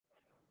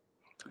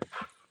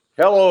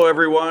Hello,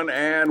 everyone,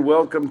 and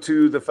welcome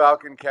to the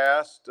Falcon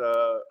Cast,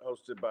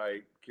 hosted by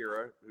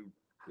Kira, who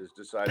has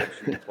decided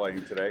she's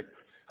playing today.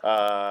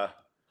 Uh,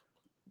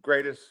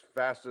 Greatest,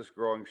 fastest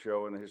growing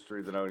show in the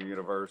history of the known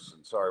universe.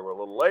 And sorry, we're a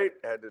little late.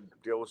 Had to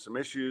deal with some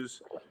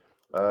issues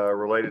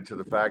related to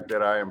the fact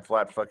that I am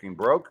flat fucking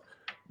broke.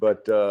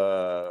 But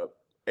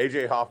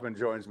AJ Hoffman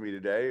joins me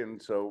today,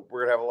 and so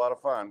we're gonna have a lot of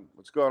fun.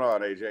 What's going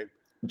on, AJ?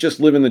 Just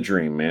living the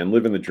dream, man.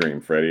 Living the dream,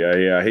 Freddie.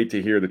 I hate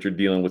to hear that you're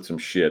dealing with some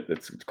shit.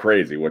 It's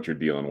crazy what you're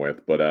dealing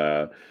with,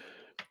 but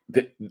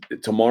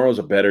tomorrow's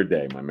a better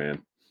day, my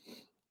man.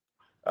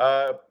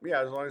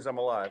 Yeah, as long as I'm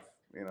alive,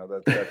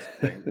 that's the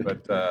thing.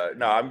 But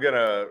no, I'm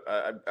gonna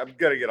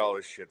get all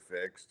this shit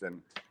fixed.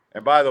 And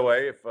by the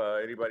way, if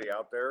anybody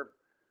out there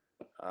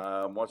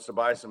wants to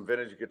buy some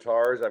vintage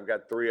guitars, I've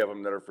got three of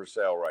them that are for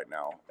sale right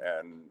now,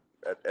 and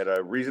at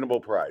a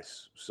reasonable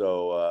price.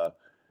 So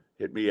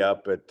hit me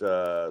up at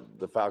the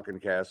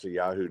Falconcast at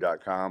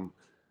yahoo.com.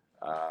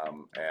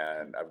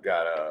 And I've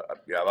got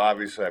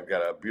obviously I've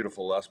got a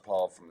beautiful Les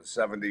Paul from the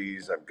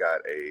 '70s. I've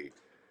got a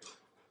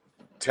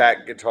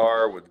tack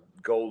guitar with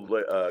gold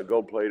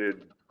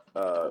plated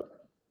uh,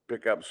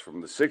 pickups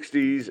from the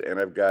 '60s, and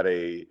I've got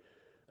an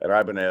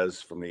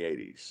Ibanez from the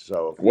 '80s.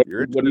 So if What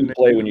you're what do interested you in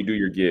play any, when you do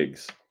your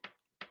gigs?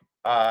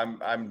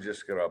 I'm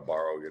just gonna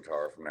borrow a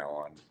guitar from now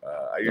on.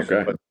 I usually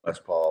Okay. play Les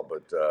Paul,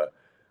 but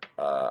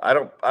I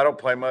don't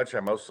play much. I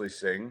mostly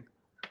sing.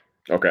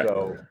 Okay.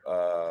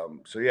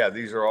 So yeah,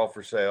 these are all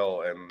for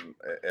sale and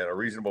at a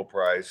reasonable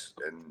price.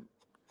 And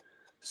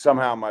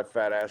somehow my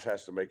fat ass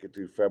has to make it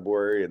through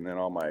February, and then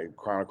all my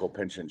Chronicle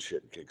pension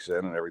shit kicks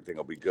in, and everything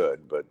will be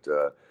good. But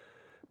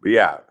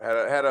yeah,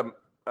 had a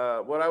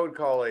what I would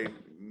call a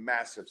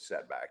massive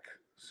setback.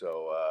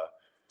 So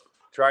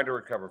trying to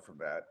recover from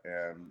that.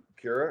 And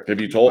Kira, Have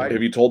you you told might.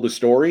 Have you told the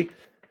story?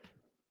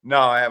 No,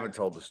 I haven't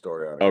told the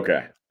story on here.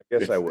 Okay. I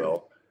guess I It's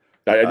will.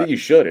 I Uh, think you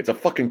should. It's a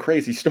fucking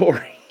crazy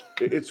story.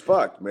 it's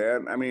fucked,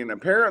 man. I mean,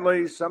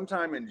 apparently,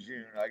 sometime in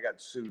June, I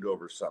got sued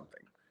over something.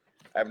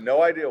 I have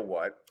no idea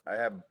what. I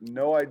have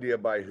no idea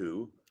by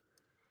who.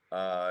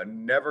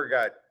 Never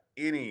got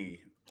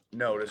any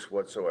notice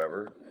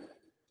whatsoever.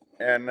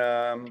 And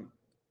and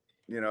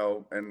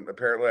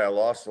apparently I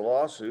lost the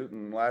lawsuit.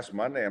 And last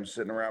Monday, I'm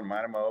sitting around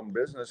minding my own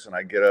business, and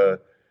I get a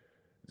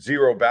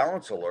zero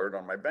balance alert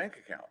on my bank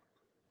account,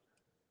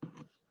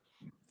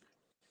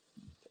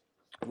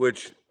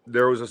 which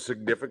there was a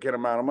significant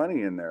amount of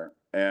money in there.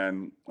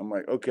 And I'm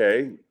like,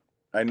 okay,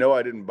 I know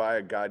I didn't buy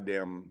a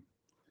goddamn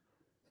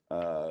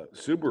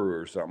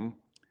Subaru or something.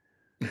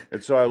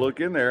 And so I look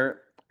in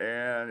there,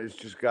 and it's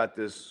just got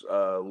this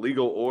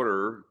legal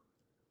order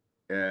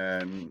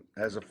and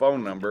has a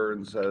phone number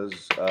and says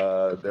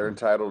they're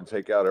entitled to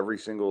take out every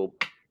single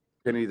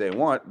penny they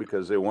want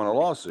because they won a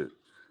lawsuit.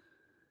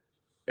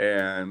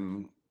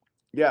 And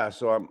yeah,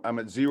 so I'm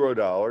at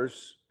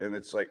 $0, and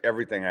it's like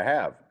everything I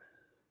have,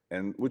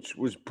 and which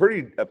was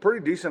a pretty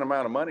decent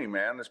amount of money,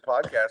 man. This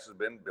podcast has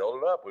been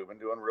building up. We've been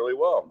doing really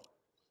well,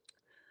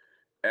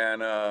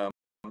 and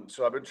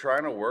so I've been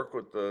trying to work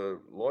with the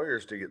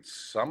lawyers to get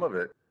some of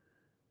it,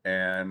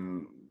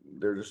 and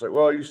they're just like,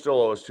 well, you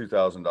still owe us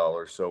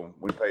 $2,000, so when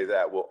we pay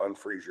that, we'll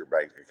unfreeze your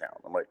bank account.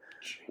 I'm like,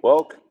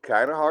 well,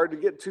 kind of hard to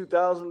get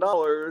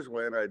 $2,000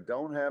 when I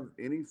don't have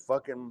any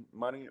fucking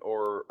money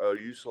or a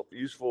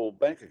useful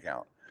bank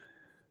account.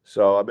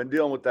 So I've been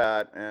dealing with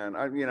that, and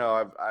I've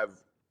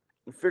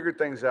figured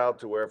things out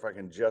to where if I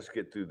can just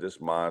get through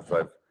this month,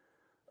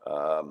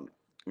 um,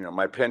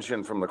 my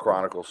pension from the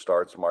Chronicle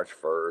starts March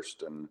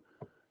 1st, and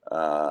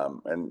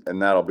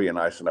that'll be a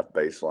nice enough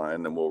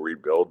baseline. Then we'll we'll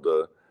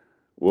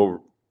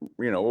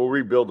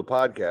rebuild the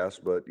podcast.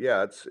 But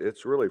yeah,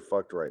 it's really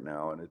fucked right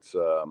now, and it's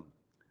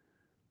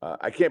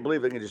I can't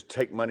believe they can just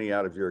take money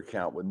out of your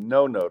account with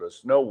no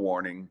notice, no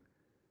warning,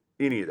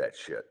 any of that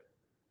shit.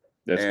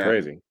 That's And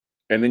crazy.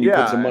 And then you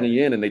put some yeah, money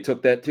in, and they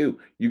took that too.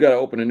 You got to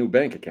open a new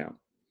bank account.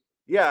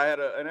 yeah, I had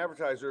an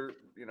advertiser,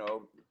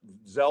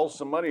 Zell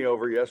some money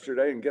over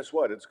yesterday, and guess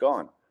what? It's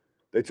gone.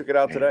 They took it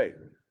out Man. today,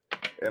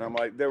 and I'm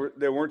like,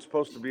 they weren't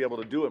supposed to be able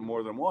to do it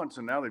more than once,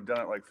 and now they've done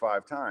it like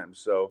 5 times.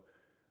 So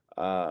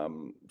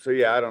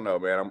yeah, I don't know,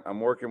 man. I'm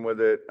working with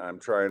it. I'm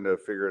trying to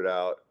figure it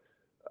out.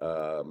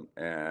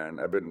 And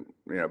I've been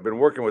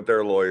working with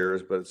their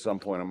lawyers, but at some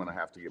point I'm going to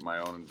have to get my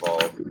own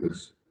involved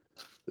because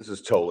this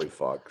is totally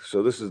fucked.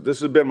 So this has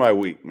been my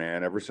week,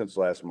 man, ever since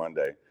last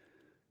Monday.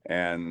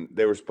 And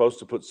they were supposed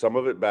to put some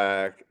of it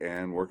back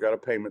and work out a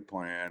payment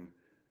plan,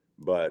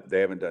 but they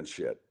haven't done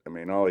shit. I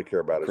mean, all they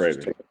care about is just Crazy.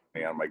 taking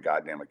money out of my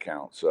goddamn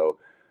account. So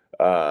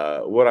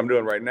what I'm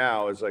doing right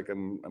now is like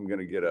I'm going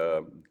to get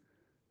a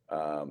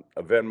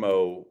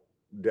Venmo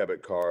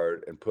debit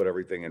card and put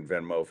everything in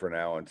Venmo for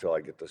now until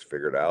I get this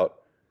figured out.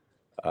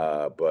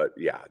 But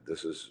yeah,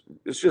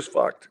 it's just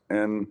fucked.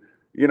 And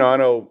I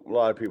know a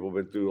lot of people have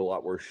been through a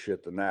lot worse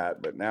shit than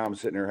that. But now I'm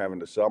sitting here having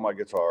to sell my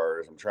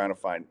guitars. I'm trying to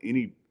find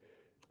any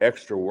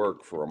extra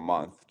work for a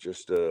month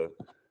just to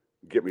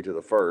get me to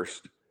the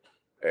first.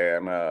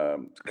 And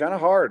it's kind of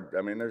hard.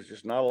 I mean, there's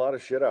just not a lot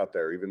of shit out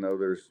there. Even though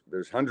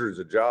there's hundreds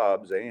of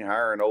jobs, they ain't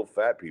hiring old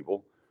fat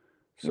people.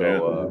 Yeah.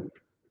 So,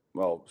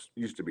 well,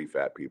 used to be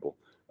fat people.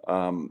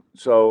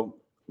 So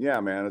yeah,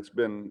 man, it's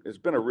been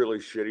a really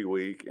shitty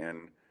week,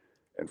 and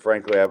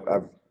frankly,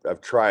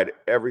 I've tried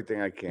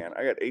everything I can.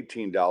 I got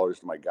 $18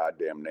 to my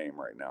goddamn name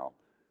right now.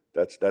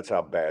 That's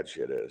how bad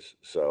shit is.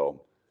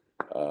 So,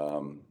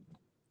 um,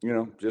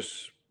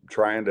 just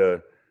trying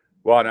to.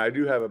 Well, and I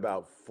do have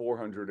about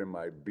 400 in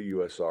my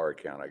BUSR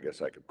account. I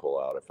guess I could pull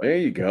out if I There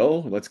need. you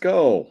go. Let's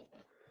go.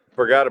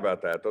 Forgot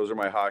about that. Those are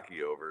my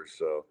hockey overs.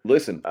 So,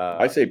 Listen, I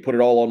uh, say put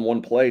it all on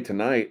one play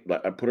tonight.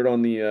 I put it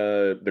on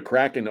the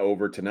Kraken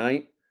over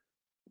tonight,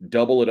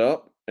 double it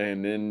up,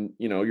 and then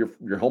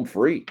you're home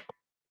free.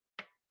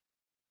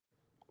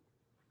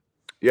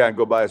 yeah, and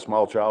go buy a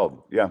small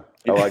child. Yeah,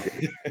 I like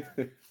it.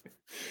 No,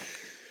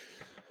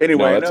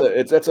 Anyway,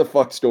 that's enough. a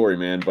fucked story,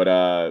 man. But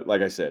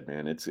like I said,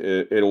 man,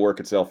 it'll work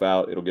itself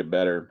out. It'll get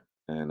better.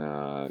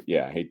 And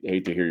yeah,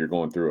 hate to hear you're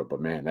going through it, but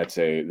man, that's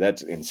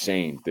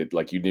insane. That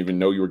like you didn't even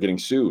know you were getting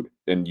sued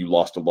and you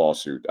lost a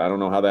lawsuit. I don't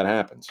know how that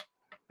happens.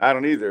 I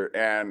don't either.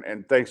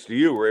 And thanks to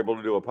you, we're able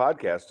to do a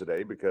podcast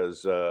today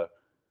because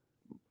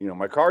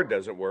my card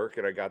doesn't work,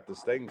 and I got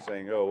this thing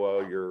saying, "Oh,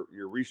 well, your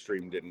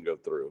restream didn't go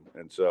through."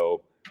 And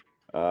so,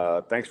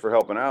 thanks for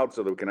helping out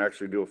so that we can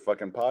actually do a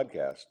fucking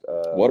podcast.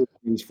 What are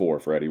friends for,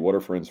 Freddie? What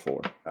are friends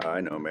for?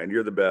 I know, man,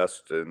 you're the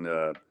best. And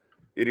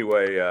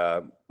anyway,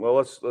 well,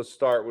 let's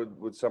start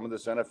with some of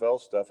this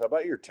NFL stuff. How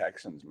about your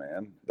Texans,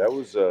 man? That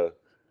was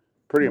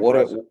pretty What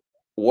impressive.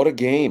 what a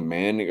game,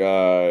 man.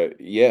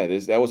 Yeah,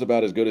 that was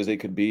about as good as they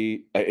could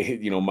be.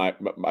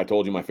 I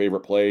told you my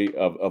favorite play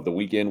of the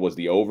weekend was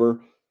the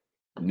over.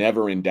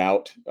 Never in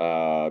doubt.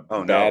 Oh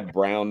no, Bad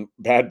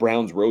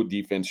Browns road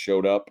defense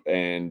showed up,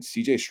 and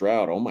CJ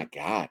Stroud. Oh my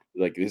God,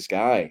 like this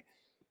guy.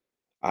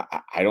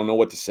 I don't know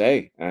what to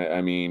say.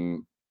 I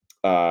mean,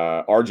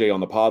 RJ on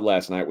the pod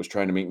last night was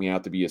trying to make me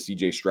out to be a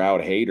CJ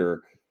Stroud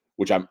hater,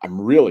 which I'm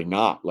really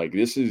not. Like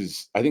I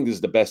think this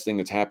is the best thing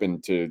that's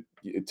happened to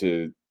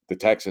the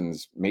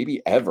Texans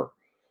maybe ever.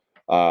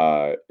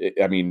 I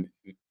mean,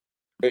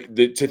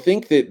 to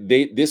think that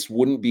this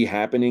wouldn't be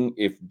happening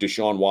if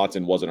Deshaun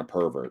Watson wasn't a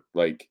pervert,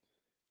 like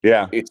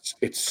yeah, it's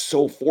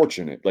so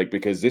fortunate, like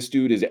because this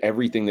dude is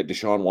everything that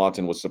Deshaun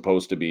Watson was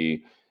supposed to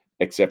be,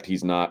 except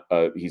he's not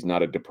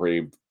a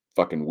depraved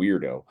fucking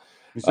weirdo.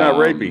 he's not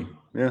rapey. Um,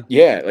 Yeah,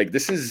 yeah, like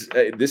this is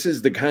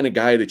the kind of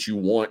guy that you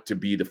want to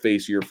be the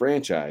face of your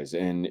franchise,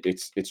 and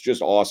it's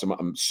just awesome.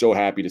 I'm so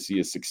happy to see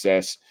his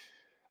success.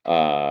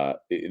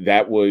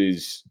 That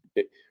was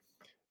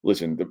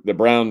listen, the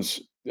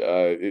Browns,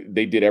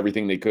 they did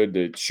everything they could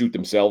to shoot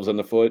themselves in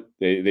the foot.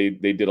 They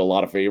did a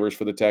lot of favors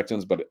for the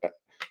Texans, but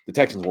the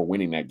Texans were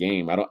winning that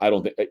game. I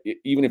don't think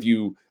even if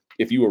you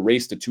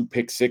erase the two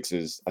pick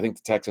sixes, I think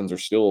the Texans are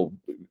still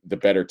the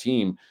better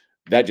team.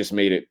 That just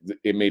made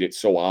it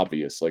so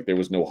obvious. Like there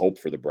was no hope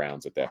for the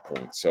Browns at that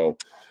point. So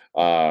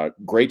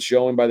great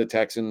showing by the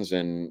Texans,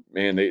 and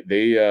man, they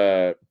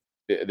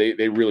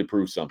really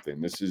proved something.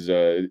 This is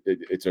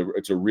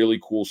it's a really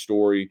cool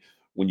story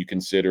when you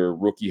consider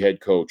rookie head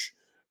coach,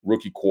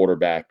 rookie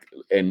quarterback,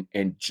 and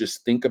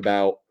just think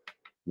about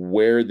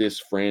where this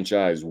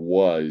franchise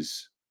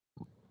was,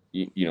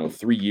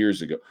 3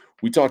 years ago.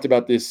 We talked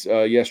about this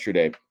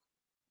yesterday.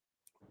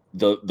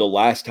 The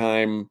last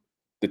time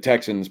the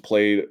Texans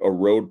played a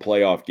road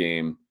playoff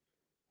game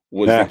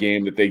was the yeah.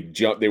 game that they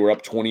jumped. They were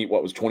up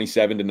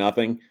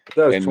 27-0,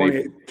 That was and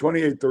they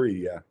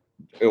 28-3.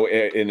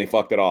 Yeah, and they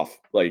fucked it off.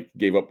 Like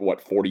gave up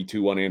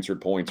 42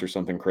 unanswered points or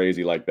something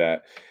crazy like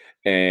that,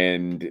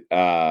 and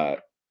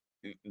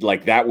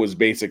like that was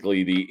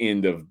basically the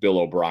end of Bill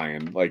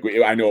O'Brien. Like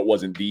I know it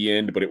wasn't the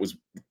end, but it was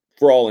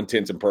for all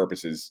intents and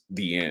purposes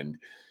the end.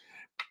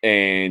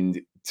 And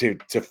to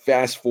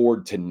fast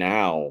forward to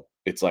now,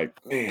 it's like,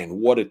 man,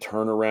 what a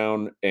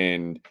turnaround.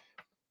 And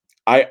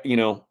I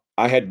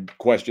had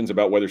questions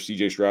about whether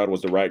CJ Stroud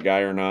was the right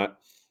guy or not.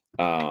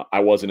 I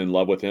wasn't in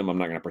love with him. I'm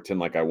not going to pretend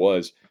like I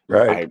was.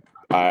 right.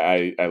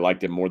 I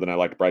liked him more than I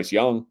liked Bryce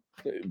Young,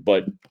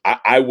 but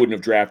I wouldn't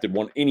have drafted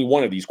any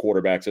one of these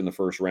quarterbacks in the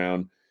first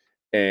round.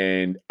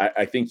 And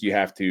I think you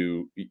have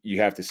to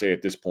say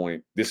at this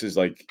point, this is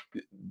like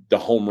the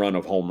home run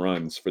of home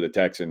runs for the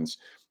Texans.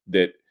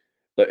 That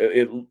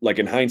like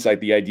in hindsight,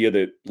 the idea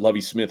that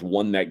Lovie Smith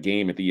won that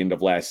game at the end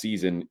of last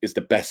season is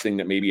the best thing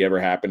that maybe ever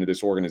happened to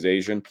this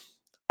organization.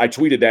 I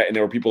tweeted that, and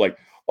there were people like,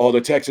 "Oh, the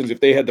Texans,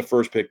 if they had the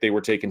first pick, they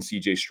were taking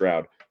CJ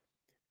Stroud."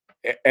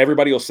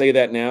 Everybody will say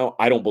that now.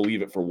 I don't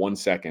believe it for 1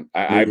 second.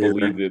 I Me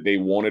believe either. that they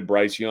wanted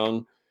Bryce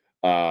Young,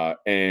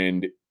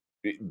 and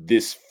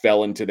this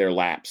fell into their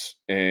laps,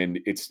 and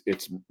it's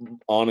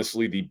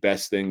honestly the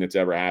best thing that's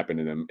ever happened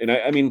to them. And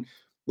I mean,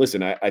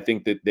 listen, I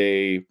think that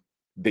they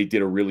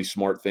did a really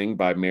smart thing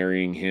by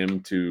marrying him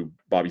to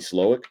Bobby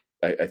Slowick.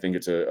 I think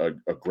it's a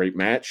great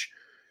match.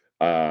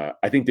 I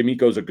think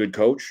D'Amico's a good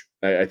coach.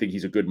 I think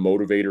he's a good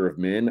motivator of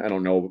men. I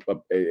don't know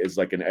as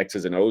like an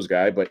X's and O's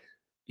guy, but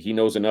he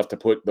knows enough to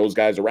put those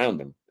guys around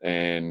him,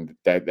 and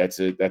that's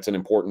an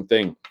important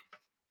thing.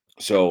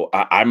 So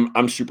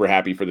I'm super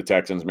happy for the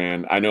Texans,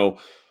 man. I know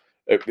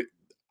uh,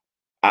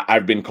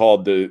 I've been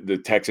called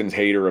the Texans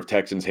hater of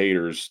Texans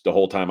haters the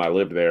whole time I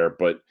lived there,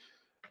 but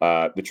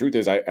the truth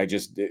is, I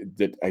just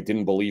that I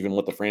didn't believe in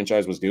what the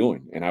franchise was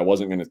doing, and I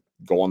wasn't going to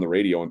go on the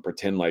radio and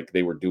pretend like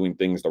they were doing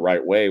things the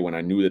right way when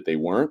I knew that they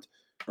weren't.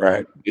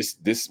 Right.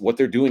 This what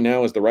they're doing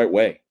now is the right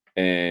way,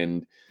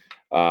 and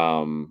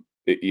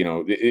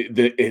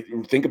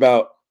think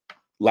about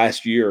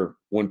last year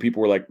when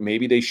people were like,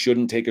 maybe they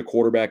shouldn't take a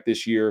quarterback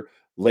this year.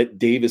 Let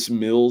Davis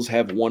Mills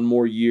have one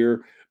more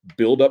year,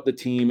 build up the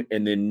team,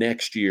 and then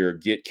next year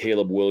get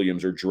Caleb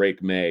Williams or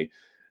Drake May.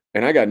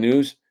 And I got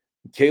news.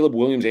 Caleb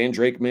Williams and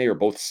Drake May are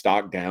both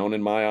stock down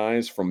in my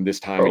eyes from this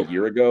time a Oh,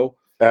 year ago.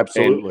 And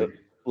absolutely.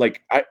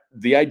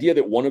 the idea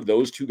that one of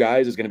those two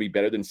guys is going to be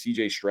better than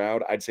CJ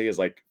Stroud, I'd say is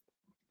like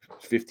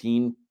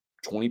 15,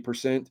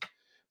 20%.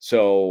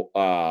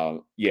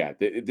 So yeah,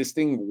 this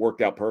thing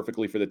worked out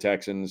perfectly for the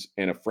Texans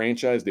and a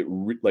franchise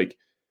that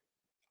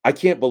I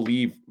can't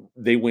believe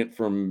they went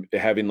from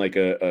having like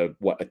a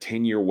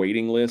 10-year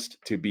waiting list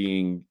to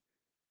being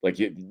like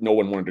no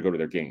one wanted to go to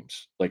their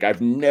games. Like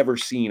I've never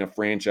seen a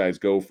franchise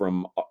go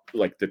from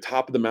like the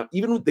top of the mountain.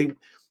 Even when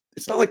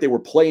it's not like they were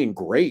playing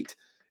great,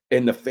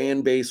 and the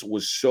fan base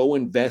was so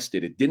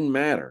invested. It didn't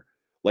matter.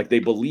 Like they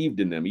believed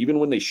in them, even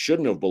when they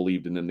shouldn't have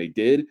believed in them. They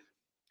did.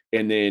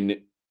 And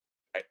then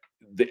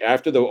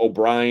after the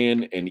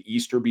O'Brien and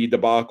Easterby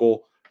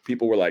debacle,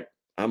 people were like,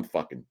 "I'm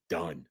fucking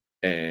done."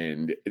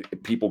 And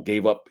people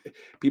gave up.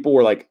 People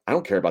were like, "I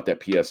don't care about that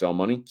PSL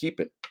money. Keep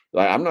it.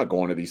 Like, I'm not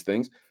going to these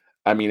things."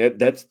 I mean,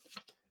 that's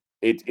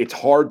it's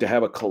hard to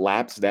have a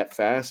collapse that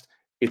fast.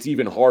 It's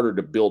even harder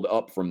to build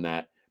up from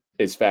that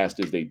as fast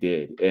as they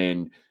did.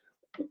 And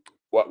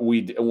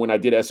when I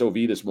did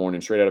SOV this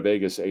morning, straight out of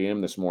Vegas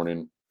AM this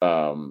morning,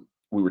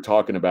 we were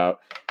talking about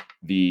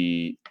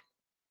the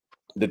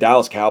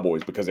Dallas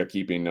Cowboys because they're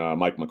keeping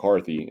Mike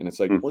McCarthy, and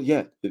it's like, Hmm. well,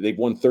 yeah, they've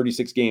won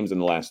 36 games in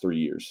the last 3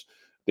 years.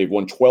 They've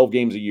won 12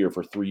 games a year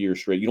for 3 years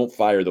straight. You don't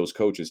fire those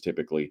coaches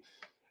typically,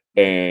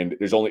 and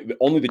there's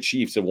only the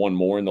Chiefs have won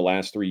more in the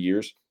last 3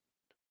 years.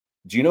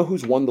 Do you know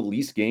who's won the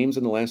least games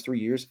in the last 3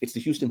 years? It's the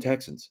Houston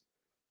Texans.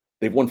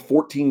 They've won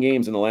 14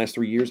 games in the last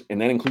 3 years,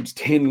 and that includes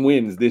 10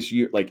 wins this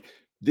year. Like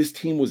this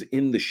team was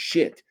in the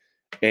shit,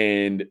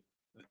 and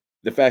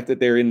the fact that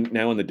they're in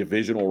now in the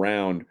divisional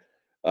round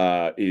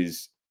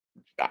is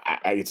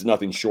it's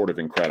nothing short of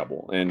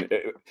incredible. And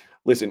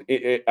listen,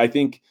 I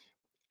think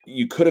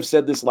you could have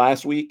said this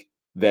last week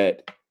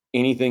that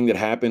anything that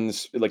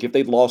happens, like if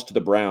they'd lost to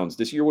the Browns,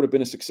 this year would have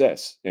been a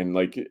success. And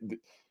like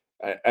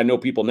I know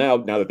people now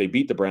that they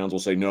beat the Browns will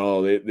say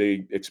no,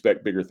 they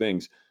expect bigger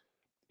things.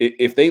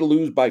 If they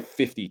lose by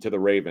 50 to the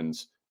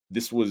Ravens,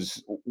 this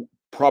was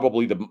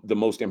probably the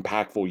most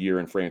impactful year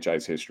in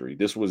franchise history.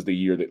 This was the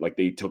year that like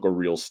they took a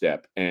real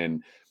step.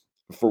 And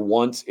for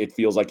once, it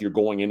feels like you're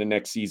going into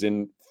next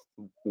season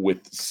with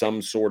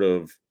some sort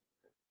of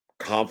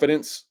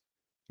confidence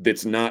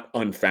that's not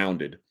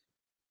unfounded.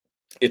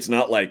 It's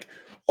not like,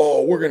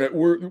 oh,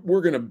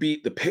 we're gonna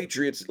beat the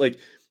Patriots. Like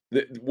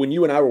when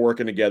you and I were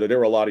working together, there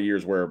were a lot of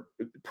years where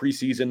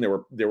preseason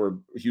there were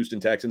Houston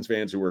Texans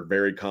fans who were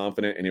very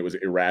confident, and it was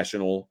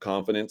irrational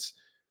confidence.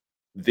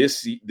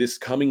 This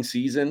coming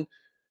season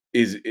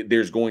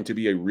there's going to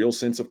be a real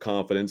sense of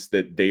confidence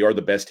that they are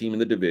the best team in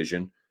the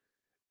division.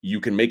 You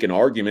can make an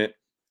argument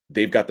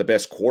they've got the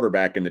best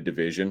quarterback in the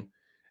division.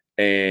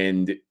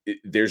 And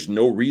there's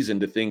no reason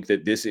to think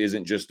that this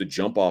isn't just a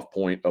jump off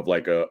point of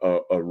like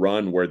a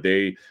run where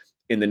they,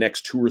 in the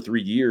next 2 or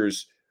 3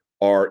 years,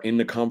 are in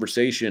the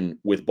conversation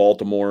with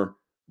Baltimore,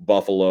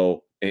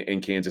 Buffalo,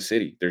 and Kansas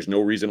City. There's no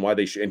reason why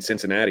they should, and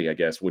Cincinnati, I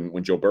guess,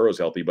 when Joe Burrow's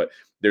healthy, but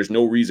there's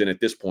no reason at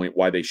this point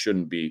why they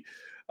shouldn't be.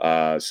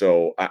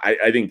 So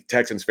I think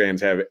Texans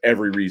fans have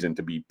every reason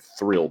to be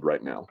thrilled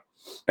right now.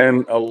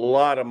 And a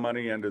lot of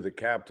money under the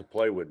cap to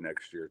play with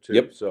next year too.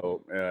 Yep.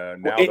 So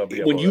now they'll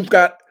be When able to.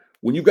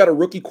 you've got a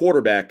rookie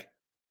quarterback,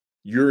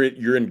 you're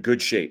in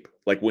good shape.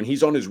 Like when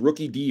he's on his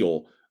rookie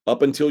deal,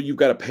 up until you've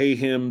got to pay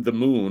him the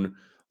moon,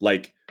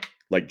 like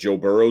Joe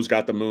Burrow's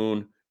got the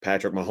moon,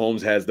 Patrick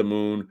Mahomes has the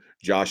moon,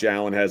 Josh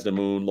Allen has the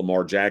moon,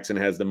 Lamar Jackson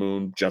has the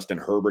moon, Justin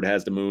Herbert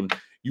has the moon.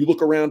 You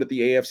look around at the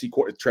AFC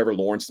court, Trevor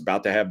Lawrence is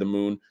about to have the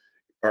moon,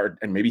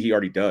 and maybe he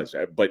already does.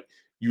 But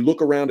you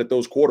look around at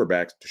those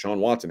quarterbacks, Deshaun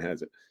Watson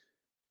has it.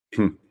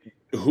 Hmm.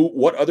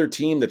 What other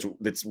team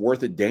that's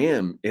worth a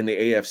damn in the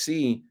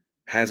AFC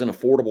has an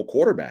affordable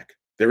quarterback?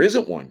 There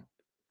isn't one.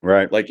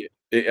 Right. Like,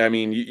 I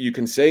mean, you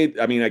can say,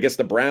 I mean, I guess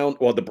the Browns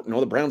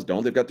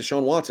don't. They've got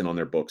Deshaun Watson on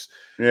their books.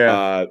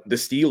 Yeah. The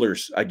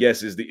Steelers, I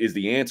guess, is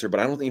the answer, but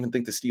I don't even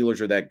think the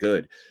Steelers are that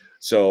good.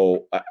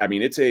 So, I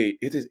mean,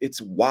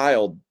 it's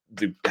wild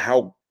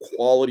how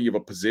quality of a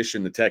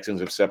position the Texans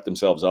have set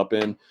themselves up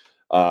in.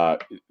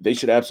 They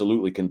should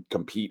absolutely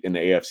compete in the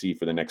AFC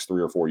for the next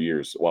 3 or 4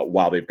 years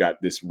while they've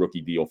got this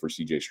rookie deal for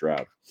CJ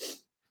Stroud.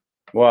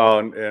 Well,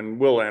 and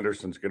Will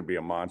Anderson's going to be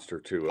a monster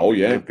too. I Oh mean,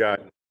 yeah,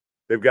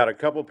 they've got a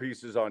couple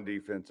pieces on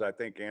defense. I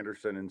think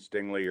Anderson and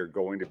Stingley are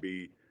going to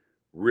be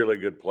really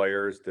good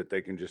players that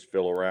they can just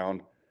fill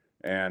around.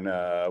 And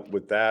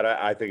with that,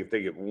 I think if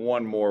they get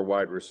one more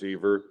wide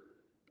receiver,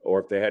 or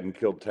if they hadn't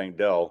killed Tank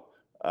Dell,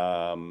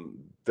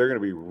 they're going to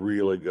be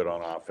really good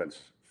on offense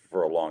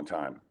for a long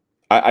time.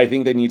 I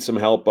think they need some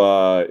help,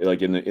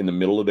 like in the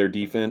middle of their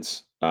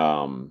defense.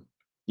 I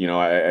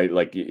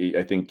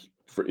think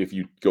if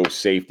you go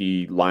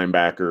safety,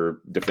 linebacker,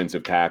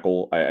 defensive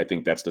tackle, I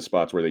think that's the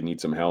spots where they need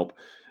some help.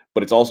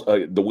 But it's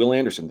also the Will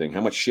Anderson thing.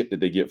 How much shit did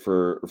they get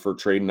for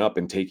trading up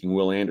and taking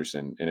Will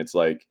Anderson? And it's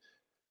like,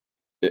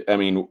 I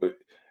mean,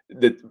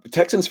 the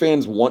Texans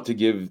fans want to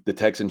give the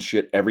Texans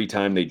shit every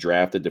time they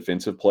draft a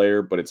defensive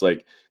player, but it's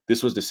like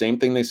this was the same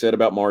thing they said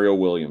about Mario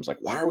Williams. Like,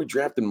 why are we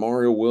drafting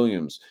Mario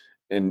Williams?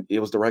 And it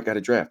was the right guy to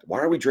draft. Why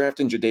are we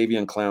drafting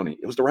Jadeveon Clowney?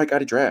 It was the right guy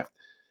to draft.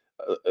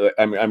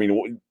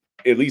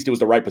 At least it was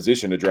the right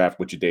position to draft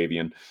with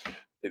Jadeveon.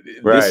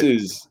 This Right.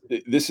 is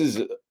this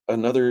is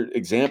another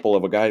example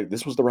of a guy.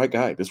 This was the right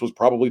guy. This was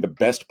probably the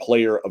best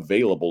player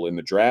available in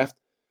the draft,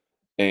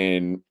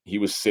 and he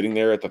was sitting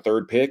there at the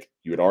third pick.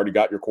 You had already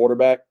got your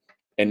quarterback,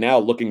 and now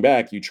looking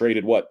back, you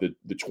traded what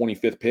the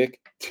 25th pick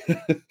or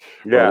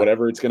Yeah.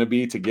 whatever it's going to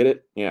be to get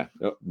it. Yeah,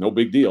 no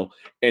big deal.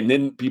 And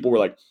then people were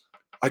like,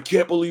 "I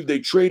can't believe they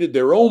traded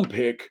their own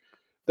pick.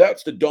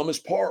 That's the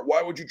dumbest part.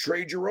 Why would you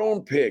trade your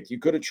own pick? You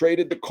could have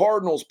traded the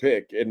Cardinals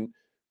pick." And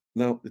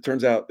no, it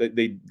turns out that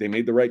they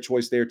made the right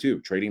choice there too,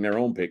 trading their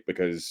own pick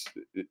because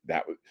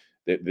that was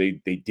that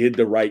they did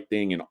the right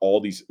thing in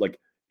all these like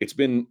it's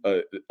been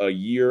a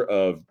year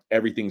of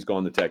everything's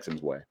gone the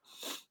Texans' way.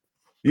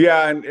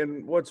 Yeah,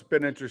 and what's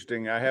been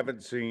interesting, I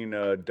haven't seen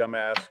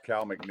dumbass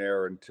Cal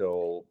McNair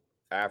until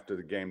after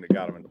the game that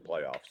got him in the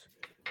playoffs.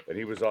 And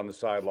he was on the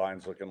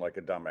sidelines looking like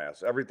a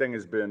dumbass. Everything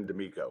has been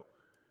D'Amico.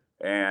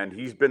 And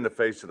he's been the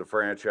face of the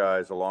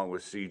franchise along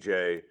with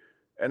CJ.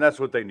 And that's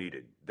what they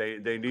needed.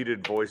 They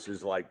needed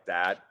voices like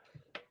that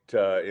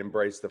to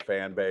embrace the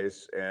fan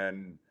base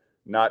and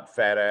not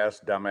fat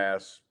ass,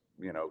 dumbass,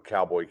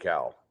 cowboy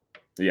Cal.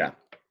 Yeah.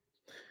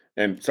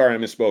 And sorry, I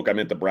misspoke. I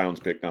meant the Browns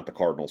pick, not the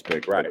Cardinals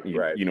pick, but Right,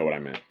 right. you know what I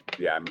meant.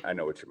 Yeah, I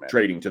know what you meant.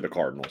 Trading to the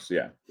Cardinals.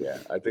 Yeah. Yeah,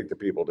 I think the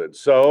people did.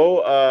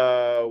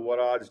 So, what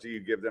odds do you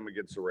give them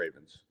against the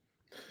Ravens?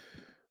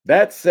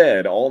 That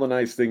said, all the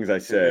nice things I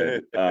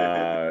said,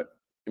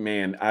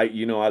 man,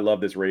 I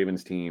love this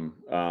Ravens team.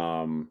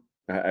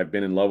 I've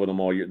been in love with them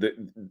all year.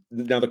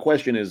 Now the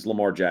question is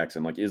Lamar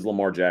Jackson. Like, is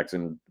Lamar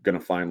Jackson going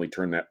to finally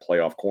turn that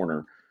playoff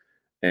corner?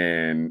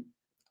 And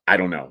I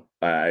don't know.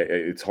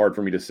 It's hard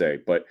for me to say,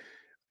 but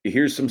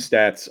here's some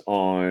stats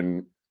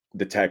on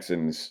the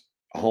Texans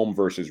home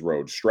versus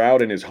road.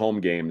 Stroud in his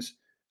home games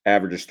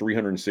averages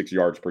 306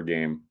 yards per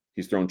game.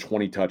 He's thrown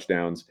 20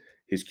 touchdowns.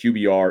 His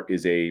QBR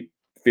is a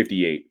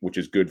 58, which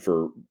is good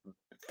for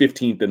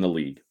 15th in the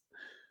league.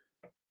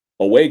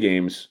 Away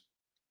games,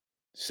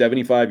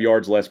 75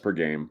 yards less per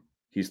game.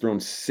 He's thrown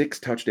 6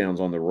 touchdowns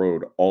on the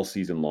road all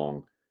season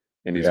long,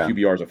 and his Yeah.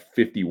 QBR is a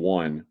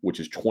 51, which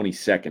is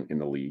 22nd in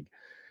the league.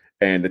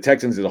 And the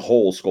Texans as a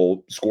whole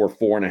score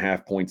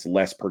 4.5 points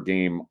less per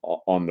game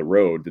on the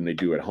road than they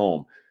do at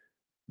home.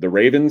 The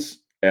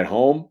Ravens at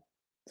home,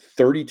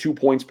 32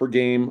 points per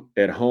game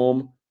at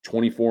home,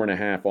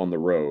 24.5 on the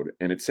road.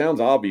 And it sounds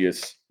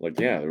obvious, like,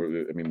 yeah,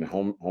 I mean, the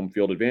home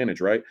field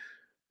advantage, right?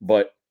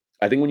 But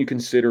I think when you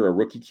consider a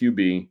rookie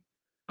QB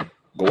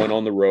going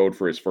on the road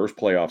for his first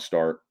playoff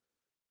start,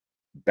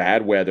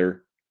 bad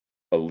weather,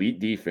 elite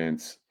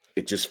defense,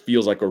 it just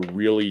feels like a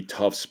really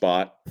tough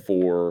spot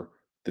for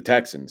the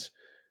Texans.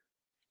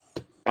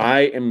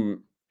 I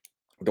am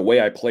the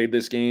way I played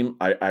this game,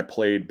 I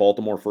played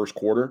Baltimore first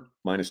quarter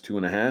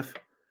 -2.5.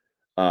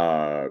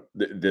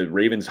 The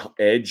Ravens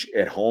edge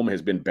at home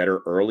has been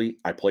better early.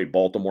 I played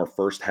Baltimore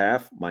first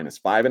half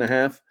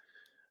 -5.5.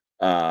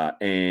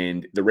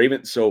 And the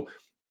Ravens have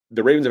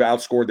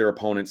outscored their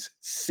opponents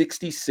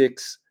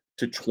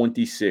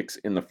 66-26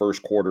 in the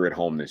first quarter at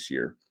home this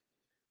year.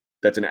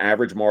 That's an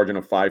average margin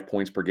of 5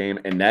 points per game,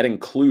 and that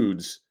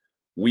includes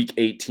week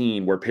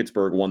 18 where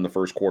Pittsburgh won the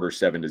first quarter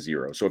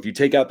 7-0. So if you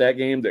take out that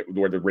game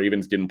where the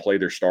Ravens didn't play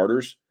their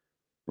starters,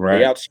 they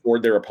Right.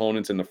 outscored their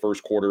opponents in the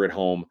first quarter at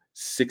home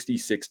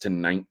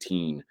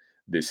 66-19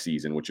 this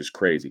season, which is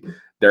crazy.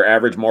 Their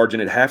average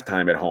margin at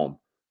halftime at home,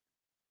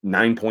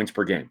 9 points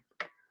per game.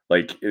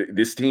 Like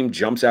this team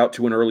jumps out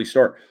to an early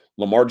start.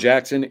 Lamar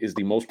Jackson is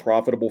the most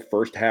profitable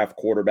first half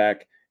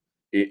quarterback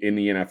in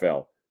the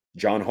NFL.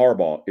 John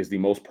Harbaugh is the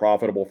most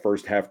profitable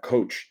first half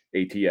coach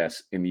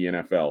ATS in the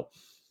NFL.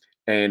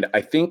 And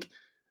I think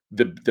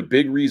the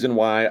big reason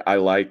why I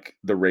like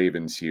the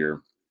Ravens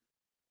here,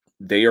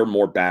 they are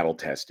more battle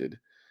tested.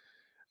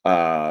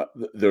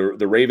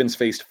 The Ravens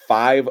faced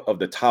 5 of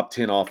the top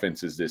 10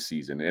 offenses this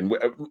season, and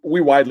we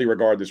widely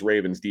regard this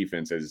Ravens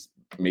defense as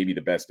maybe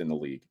the best in the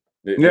league.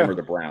 Them Yeah. or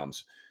the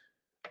Browns.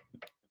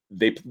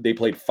 They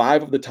played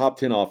 5 of the top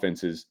 10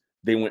 offenses.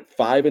 They went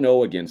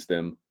 5-0 against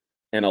them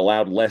and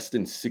allowed less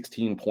than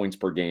 16 points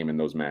per game in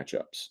those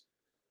matchups.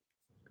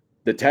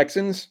 The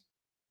Texans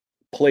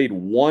played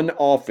one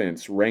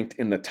offense ranked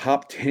in the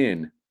top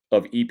 10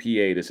 of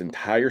EPA this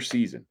entire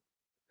season.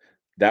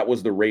 That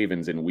was the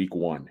Ravens in week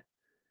 1.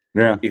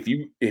 Yeah. If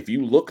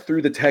you look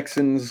through the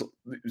Texans'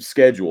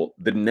 schedule,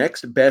 the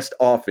next best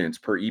offense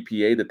per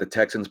EPA that the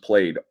Texans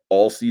played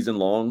all season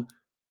long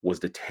was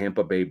the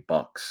Tampa Bay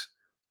Bucks.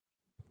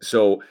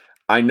 So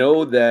I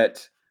know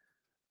that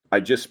I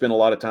just spent a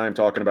lot of time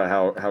talking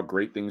about how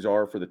great things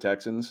are for the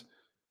Texans.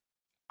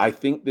 I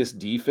think this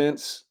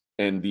defense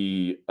and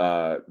the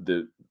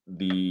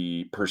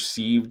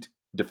perceived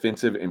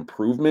defensive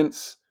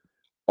improvements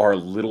are a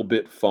little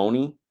bit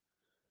phony,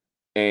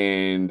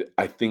 and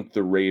I think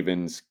the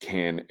Ravens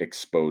can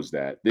expose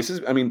that.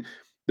 I mean,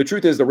 the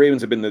truth is the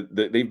Ravens have been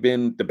they've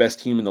been the best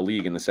team in the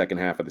league in the second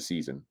half of the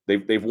season.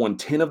 They've won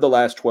 10 of the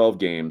last 12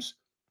 games.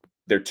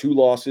 Their two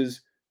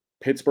losses,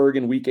 Pittsburgh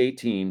in week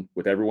 18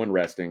 with everyone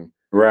resting,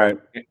 Right.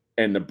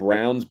 and the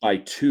Browns by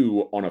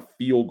 2 on a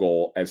field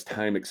goal as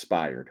time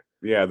expired.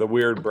 Yeah. The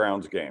weird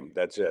Browns game.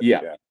 That's it.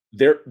 Yeah.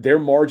 Yeah. Their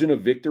margin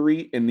of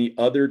victory in the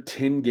other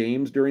 10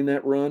 games during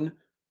that run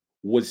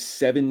was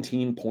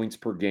 17 points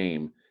per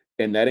game,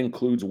 and that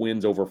includes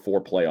wins over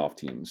 4 playoff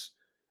teams.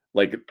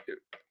 Like,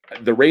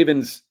 the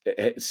Ravens,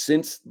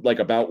 since, like,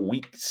 about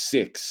week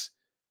 6,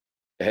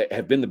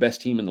 have been the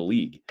best team in the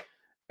league,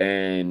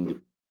 and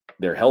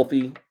they're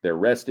healthy, they're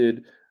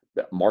rested.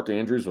 Mark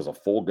Andrews was a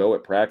full go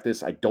at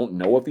practice. I don't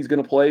know if he's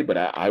gonna play, but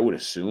I would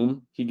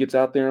assume he gets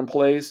out there and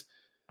plays.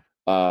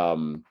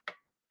 Um,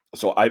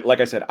 so like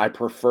I said, I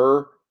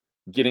prefer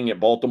getting at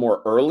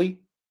Baltimore early,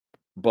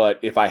 but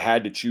if I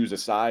had to choose a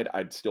side,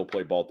 I'd still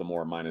play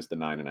Baltimore minus the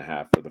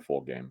 9.5 for the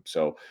full game.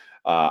 So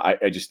I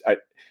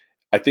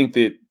think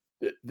that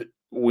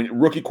when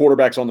rookie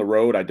quarterbacks on the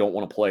road, I don't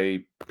want to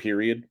play.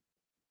 Period.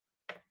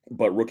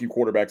 But rookie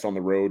quarterbacks on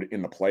the road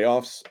in the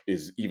playoffs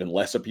is even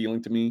less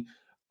appealing to me.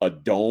 A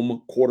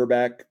dome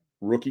quarterback,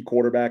 rookie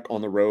quarterback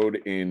on the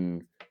road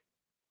in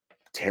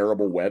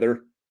terrible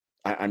weather,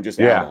 I'm just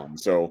out Yeah. on.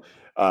 So,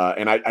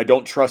 and I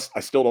don't trust. I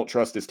still don't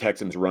trust this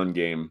Texans run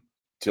game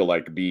to,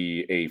 like,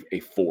 be a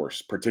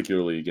force,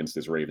 particularly against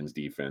this Ravens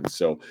defense.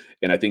 So,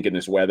 and I think in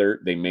this weather,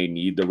 they may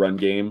need the run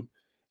game,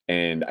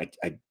 and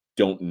I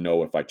don't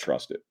know if I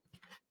trust it.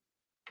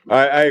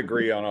 I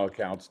agree on all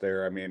accounts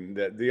there. I mean,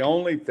 the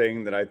only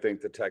thing that I think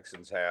the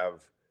Texans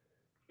have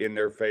in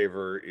their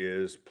favor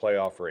is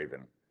playoff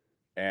Raven.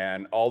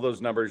 And all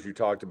those numbers you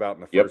talked about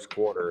in the Yep. first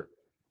quarter,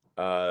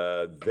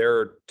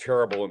 they're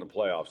terrible in the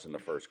playoffs in the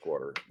first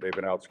quarter. They've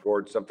been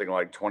outscored something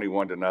like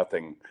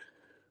 21-0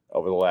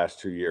 over the last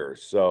 2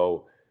 years.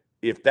 So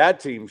if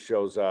that team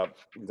shows up,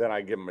 then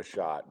I give them a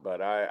shot.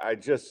 But I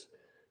just,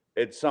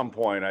 at some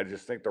point, I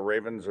just think the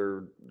Ravens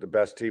are the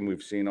best team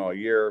we've seen all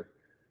year.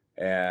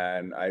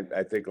 And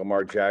I think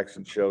Lamar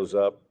Jackson shows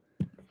up,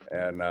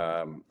 and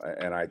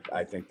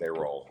I think they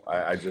roll.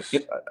 I just,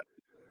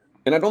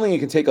 And I don't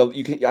think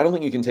you can I don't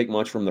think you can take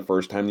much from the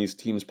first time these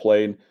teams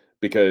played,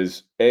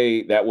 because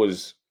that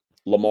was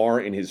Lamar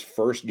in his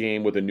first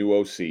game with a new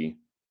OC,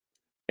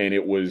 and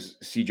it was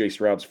CJ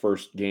Stroud's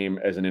first game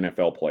as an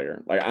NFL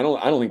player. Like, I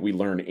don't think we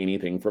learned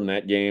anything from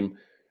that game.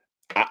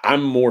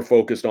 I'm more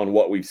focused on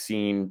what we've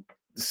seen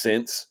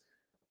since.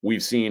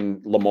 We've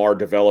seen Lamar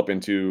develop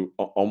into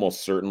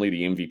almost certainly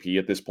the MVP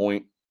at this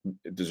point,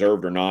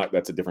 deserved or not.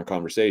 That's a different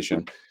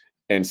conversation.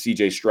 And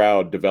CJ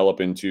Stroud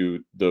develop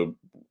into the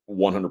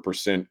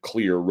 100%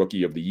 clear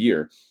rookie of the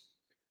year.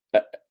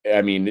 I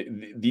I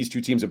mean, these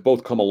two teams have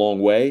both come a long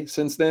way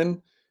since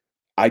then.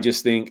 I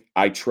just think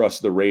I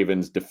trust the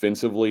Ravens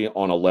defensively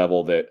on a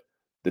level that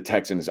the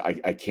Texans, I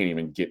can't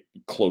even get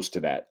close to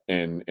that.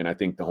 And I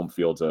think the home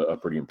field's a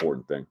pretty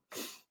important thing.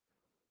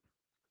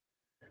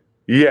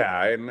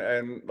 yeah,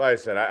 and like I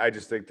said, I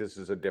just think this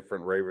is a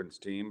different Ravens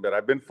team. But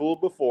I've been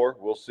fooled before.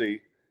 We'll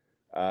see.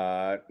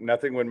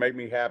 Nothing would make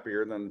me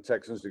happier than the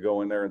Texans to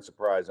go in there and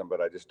surprise them,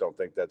 but I just don't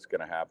think that's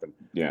going to happen.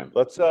 Yeah.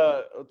 Let's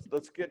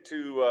get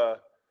to uh,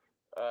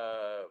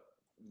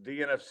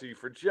 the NFC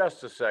for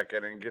just a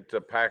second and get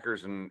to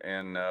Packers and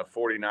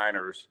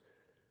 49ers.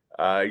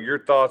 Your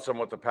thoughts on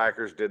what the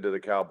Packers did to the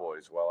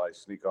Cowboys while I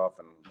sneak off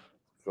and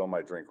fill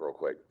my drink real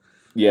quick.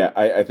 Yeah,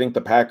 I think the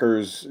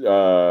Packers.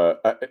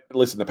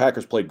 Listen, the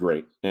Packers played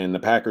great, and the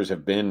Packers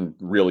have been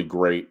really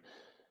great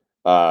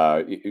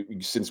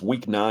since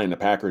week 9. The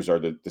Packers are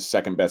the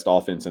second best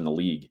offense in the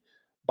league,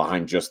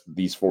 behind just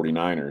these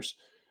 49ers.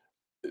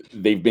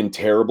 They've been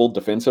terrible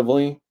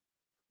defensively,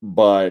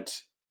 but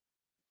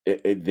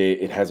it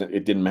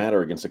didn't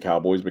matter against the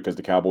Cowboys, because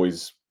the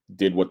Cowboys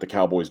did what the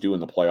Cowboys do in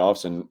the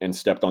playoffs, and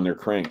stepped on their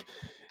crank.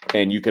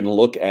 And you can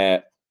look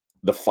at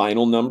the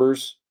final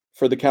numbers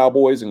for the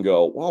Cowboys and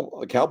go, well,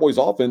 the Cowboys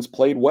offense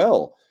played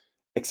well,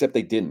 except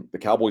they didn't. The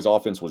Cowboys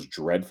offense was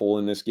dreadful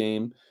in this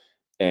game,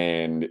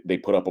 and they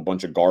put up a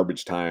bunch of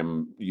garbage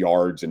time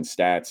yards and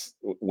stats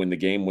when the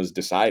game was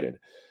decided.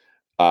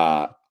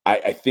 Uh,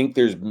 I think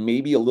there's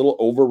maybe a little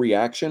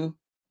overreaction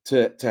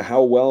to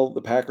how well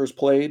the Packers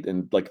played,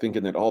 and, like,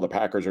 thinking that, oh, the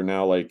Packers are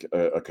now like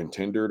a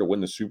contender to win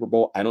the Super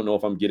Bowl. I don't know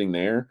if I'm getting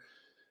there.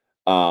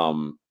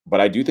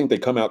 But I do think they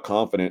come out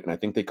confident, and I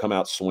think they come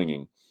out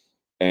swinging.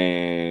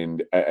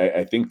 And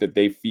I think that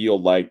they feel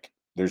like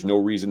there's no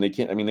reason they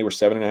can't. I mean, they were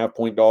 7.5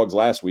 point dogs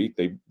last week.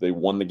 They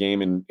won the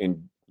game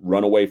in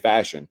runaway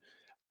fashion.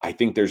 I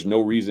think there's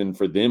no reason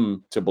for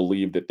them to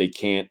believe that they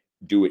can't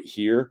do it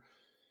here.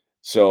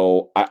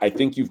 So I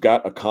think you've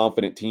got a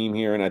confident team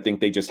here, and I think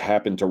they just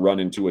happen to run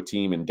into a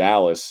team in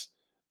Dallas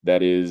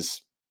that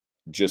is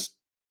just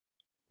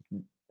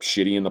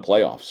shitty in the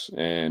playoffs,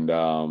 and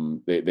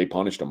they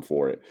punished them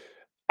for it.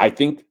 I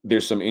think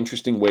there's some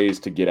interesting ways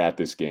to get at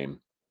this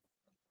game,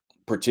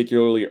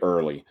 particularly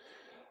early.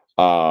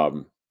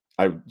 Um,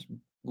 I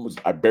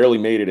I barely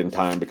made it in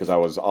time because I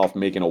was off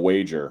making a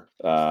wager.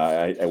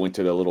 I went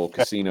to the little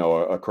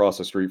casino across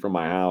the street from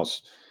my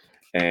house,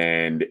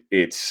 and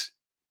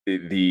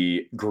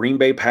the Green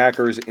Bay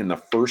Packers in the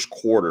first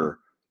quarter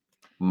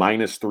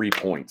minus 3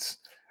 points,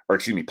 or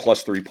excuse me,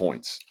 plus 3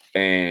 points.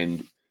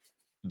 And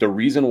the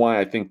reason why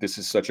I think this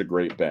is such a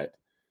great bet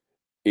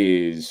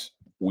is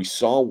we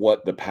saw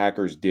what the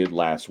Packers did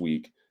last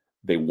week.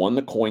 They won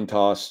the coin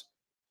toss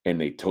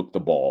and they took the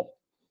ball.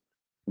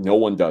 No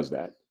one does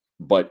that,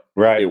 but it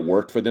Right.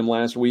 worked for them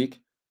last week.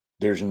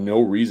 There's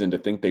no reason to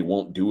think they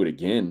won't do it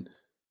again.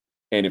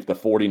 And if the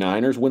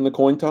 49ers win the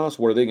coin toss,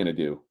 what are they going to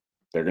do?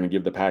 They're going to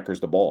give the Packers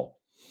the ball.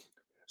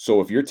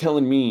 So if you're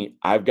telling me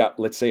I've got,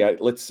 let's say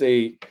it's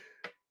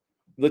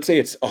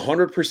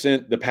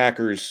 100% the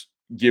Packers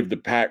give the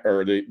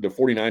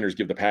 49ers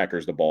give the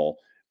Packers the ball.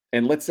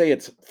 And let's say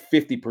it's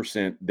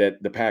 50%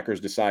 that the Packers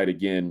decide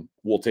again,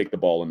 we'll take the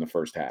ball in the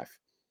first half.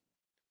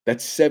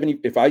 That's 70.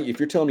 If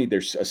you're telling me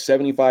there's a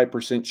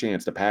 75%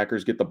 chance the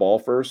Packers get the ball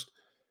first,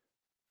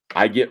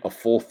 I get a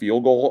full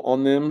field goal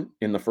on them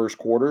in the first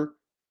quarter,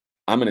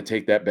 I'm going to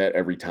take that bet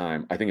every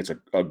time. I think it's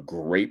a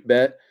great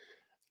bet.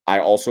 I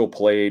also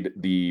played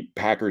the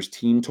Packers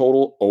team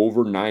total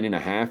over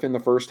 9.5 in the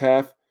first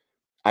half.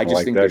 I I just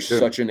like think that there's too.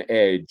 such an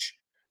edge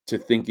to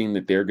thinking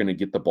that they're going to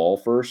get the ball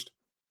first.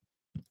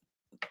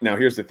 Now,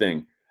 here's the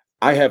thing.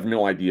 I have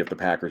no idea if the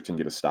Packers can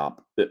get a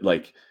stop.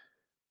 Like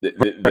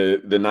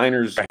the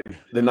Niners,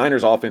 the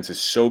Niners offense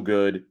is so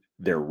good.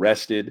 They're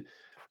rested.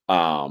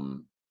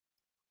 Um,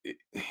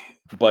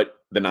 but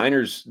the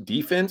Niners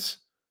defense,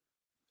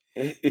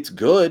 it's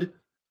good.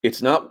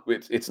 It's not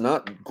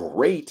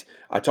great.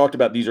 I talked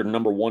about these are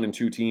number 1 and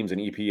 2 teams in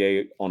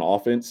EPA on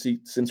offense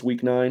since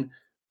week 9.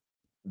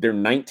 They're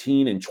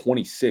 19 and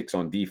 26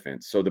 on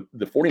defense. So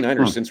the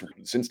 49ers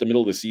Hmm. since the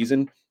middle of the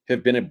season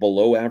have been a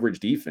below average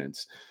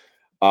defense.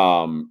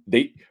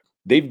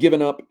 They've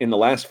given up in the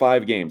last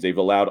 5 games. They've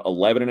allowed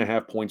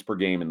 11.5 points per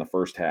game in the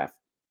first half.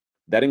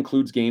 That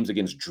includes games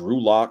against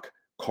Drew Lock,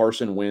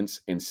 Carson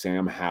Wentz, and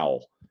Sam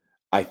Howell.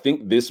 I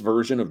think this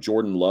version of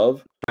Jordan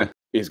Love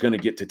is going to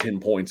get to 10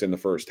 points in the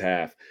first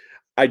half.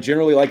 I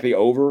generally like the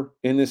over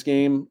in this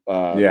game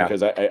Yeah.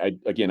 because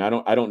again, I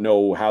don't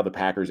know how the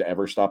Packers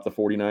ever stop the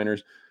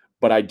 49ers,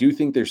 but I do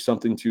think there's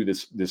something to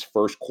this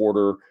first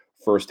quarter,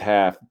 first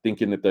half,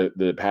 thinking that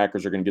the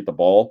Packers are going to get the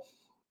ball.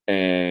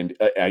 And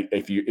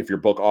if your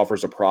book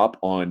offers a prop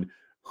on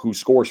who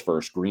scores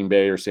first, Green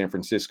Bay or San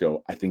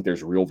Francisco, I think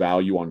there's real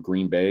value on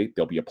Green Bay.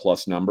 There'll be a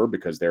plus number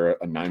because they're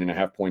a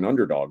 9.5 point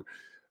underdog.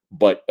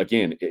 But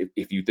again,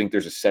 if you think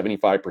there's a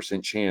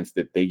 75% chance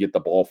that they get the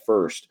ball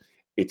first,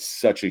 it's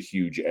such a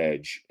huge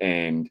edge.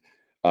 And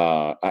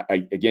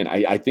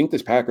I think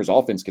this Packers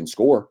offense can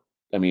score.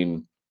 I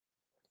mean,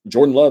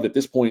 Jordan Love at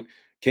this point,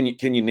 can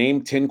you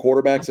name 10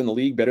 quarterbacks in the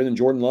league better than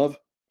Jordan Love?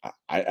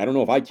 I don't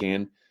know if I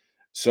can.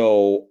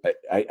 So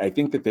I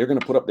think that they're going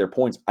to put up their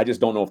points. I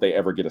just don't know if they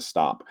ever get a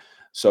stop.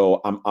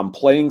 So I'm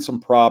playing some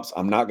props.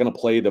 I'm not going to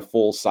play the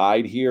full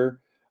side here.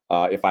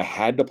 If I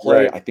had to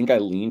play, Right. I think I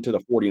lean to the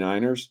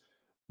 49ers,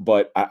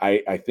 but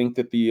I think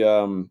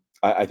that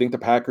I think the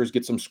Packers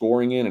get some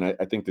scoring in, and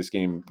I think this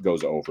game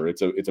goes over.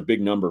 It's a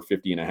big number,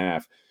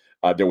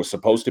 50.5. There was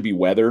supposed to be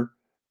weather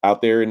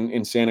out there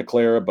in Santa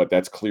Clara, but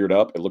that's cleared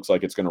up. It looks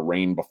like it's going to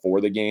rain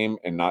before the game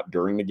and not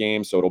during the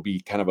game. So it'll be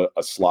kind of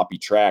a sloppy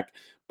track,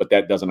 but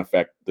that doesn't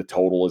affect the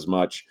total as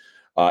much.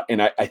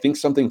 And I think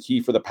something key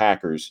for the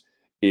Packers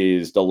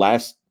is the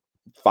last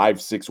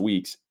 5-6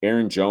 weeks,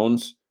 Aaron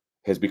Jones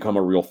has become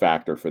a real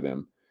factor for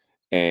them.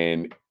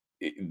 And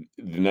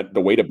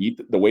the way to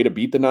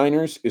beat the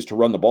Niners is to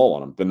run the ball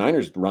on them. The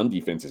Niners run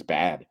defense is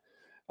bad.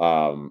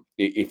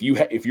 If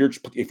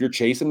you're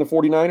chasing the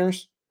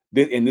 49ers,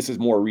 and this is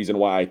more a reason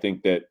why I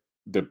think that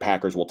the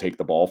Packers will take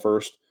the ball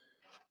first.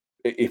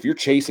 If you're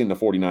chasing the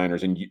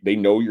 49ers and they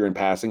know you're in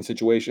passing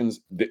situations,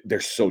 they're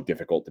so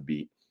difficult to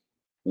beat.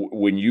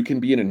 When you can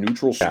be in a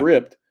neutral Yeah.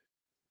 script,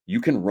 you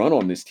can run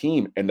on this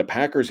team. And the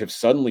Packers have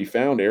suddenly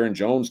found Aaron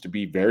Jones to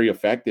be very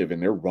effective,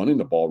 and they're running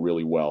the ball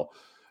really well.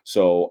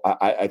 So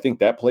I think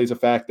that plays a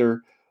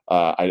factor.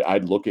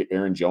 I'd look at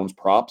Aaron Jones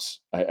props.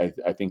 I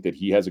think that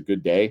he has a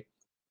good day.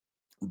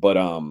 But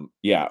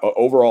yeah,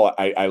 overall,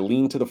 I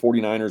lean to the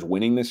 49ers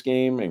winning this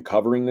game and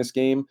covering this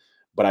game.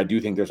 But I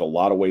do think there's a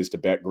lot of ways to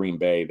bet Green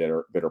Bay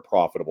that are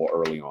profitable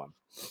early on.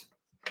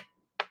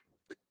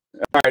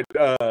 All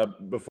right.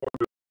 Before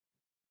we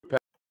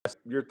pass,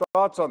 your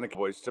thoughts on the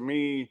Cowboys? To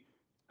me,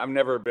 I've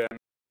never been.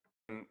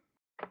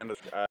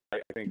 I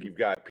think you've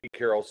got Pete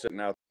Carroll sitting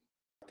out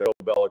there,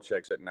 Bill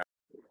Belichick sitting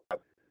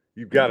out.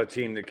 You've got a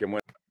team that can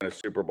win a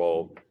Super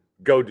Bowl.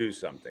 go do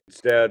something.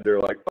 Instead, they're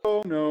like,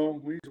 oh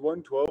no, he's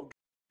won 12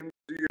 games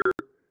a year.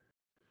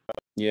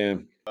 Yeah.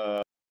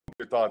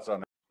 Your thoughts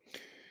on that?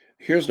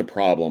 Here's the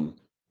problem.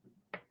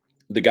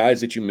 The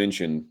guys that you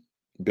mentioned,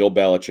 Bill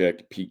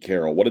Belichick, Pete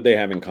Carroll, what did they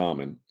have in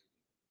common?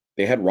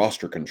 They had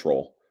roster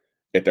control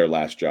at their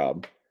last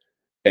job,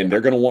 and Yeah.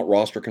 they're going to want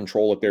roster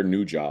control at their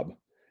new job.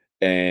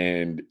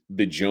 And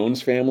the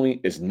Jones family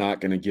is not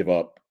going to give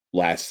up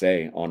last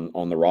say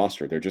on the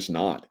roster. They're just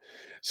not.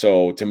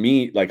 So to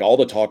me, like all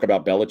the talk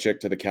about Belichick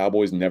to the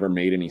Cowboys never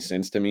made any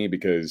sense to me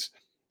because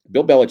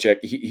Bill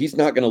Belichick, he's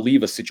not going to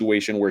leave a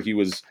situation where he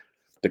was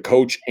the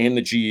coach and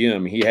the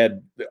GM. He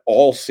had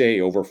all say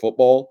over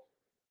football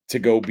to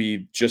go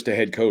be just a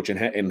head coach and,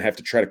 and have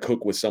to try to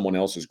cook with someone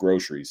else's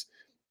groceries.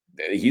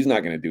 He's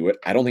not going to do it.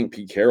 I don't think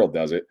Pete Carroll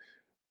does it.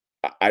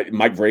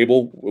 Mike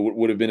Vrabel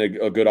would have been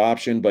a good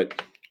option,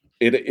 but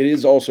it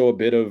is also a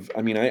bit of,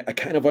 I mean, I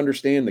kind of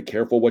understand the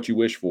careful what you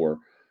wish for.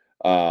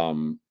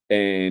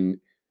 And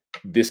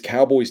this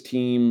Cowboys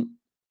team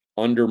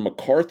under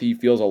McCarthy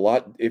it feels a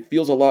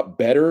lot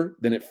better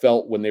than it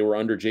felt when they were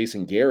under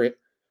Jason Garrett.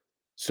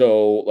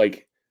 So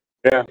like,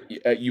 Yeah.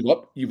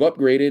 you've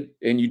upgraded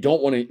and you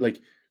don't want to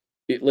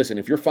listen,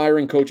 if you're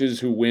firing coaches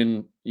who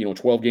win,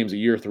 12 games a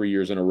year, 3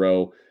 years in a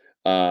row,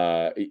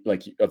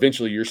 like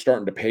eventually you're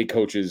starting to pay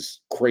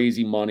coaches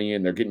crazy money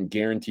and they're getting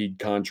guaranteed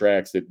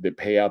contracts that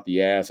pay out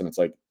the ass. And it's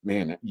like,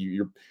 man,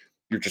 you're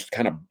just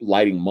kind of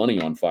lighting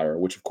money on fire,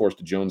 which of course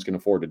the Jones can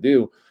afford to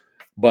do.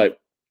 But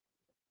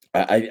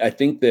I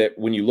think that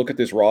when you look at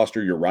this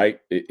roster, you're right.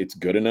 It's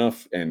good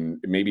enough, and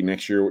maybe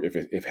next year,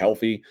 if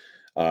healthy,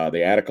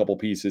 they add a couple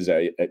pieces.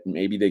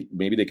 Maybe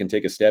they can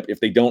take a step. If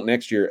they don't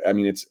next year, I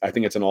mean, I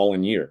think it's an all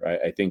in year.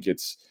 I think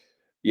it's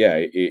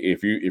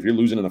if you're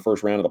losing in the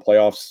first round of the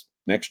playoffs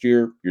next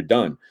year, you're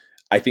done.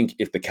 I think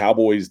if the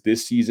Cowboys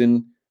this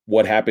season,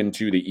 what happened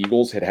to the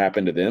Eagles had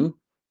happened to them,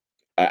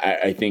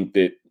 I think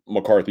that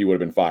McCarthy would have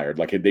been fired.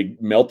 Like had they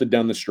melted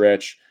down the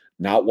stretch,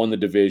 not won the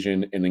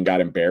division, and then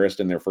got embarrassed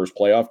in their first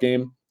playoff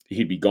game,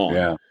 he'd be gone.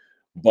 Yeah.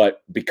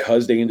 But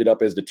because they ended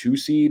up as the 2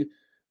 seed,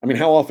 I mean,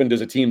 how often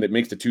does a team that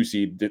makes the 2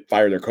 seed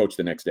fire their coach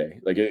the next day?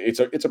 Like it's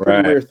a pretty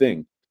Right. rare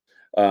thing.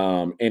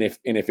 And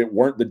if it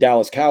weren't the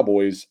Dallas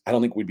Cowboys, I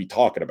don't think we'd be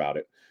talking about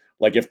it.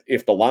 Like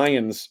if the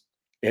Lions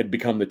had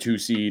become the 2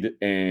 seed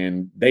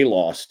and they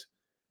lost,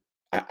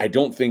 I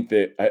don't think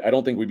that I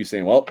don't think we'd be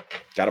saying, well,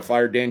 got to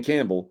fire Dan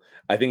Campbell.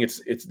 I think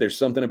it's there's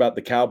something about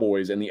the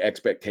Cowboys and the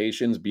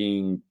expectations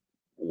being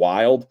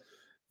wild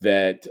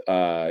that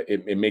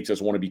it makes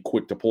us want to be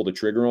quick to pull the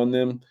trigger on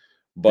them.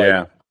 But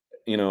Yeah.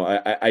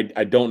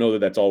 I don't know that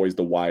that's always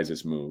the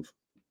wisest move.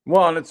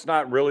 Well, and it's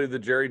not really the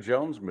Jerry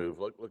Jones move.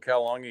 Look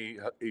how long he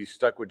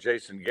stuck with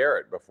Jason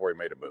Garrett before he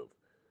made a move.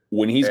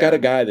 When he's got a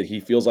And guy that he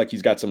feels like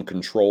he's got some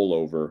control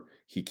over,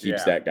 he keeps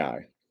yeah, that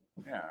guy.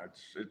 yeah,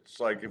 it's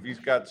like if he's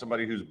got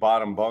somebody who's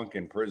bottom bunk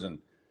in prison.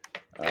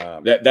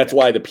 That's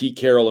why the Pete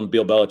Carroll and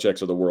Bill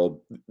Belichick's of the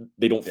world,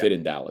 they don't fit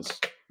in Dallas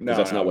because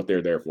that's not what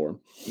they're there for.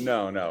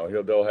 No,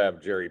 they'll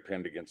have Jerry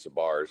pinned against the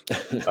bars.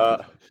 All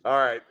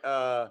right,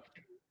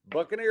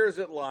 Buccaneers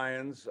at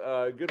Lions.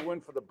 Good win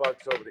for the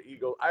Bucks over the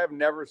Eagles. I have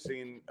never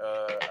seen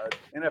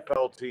an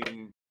NFL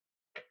team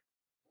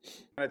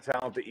kind of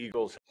talent the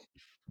Eagles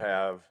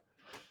have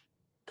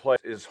play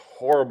as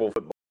horrible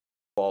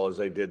football as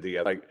they did the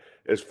other. Like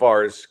as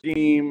far as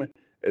scheme,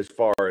 as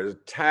far as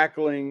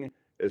tackling,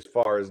 as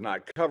far as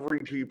not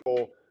covering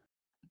people,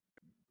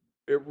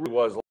 it really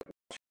was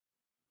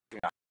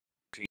like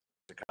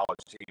a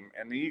college team,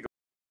 and the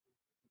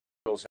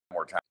Eagles have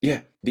more talent.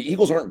 Yeah, the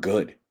Eagles aren't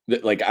good.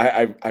 Like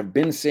I've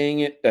been saying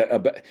it.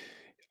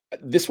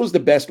 This was the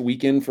best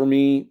weekend for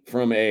me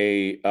from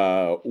a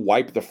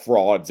wipe the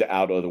frauds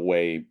out of the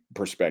way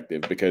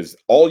perspective because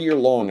all year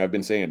long I've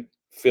been saying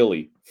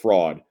Philly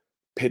fraud,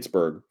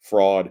 Pittsburgh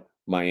fraud,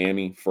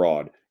 Miami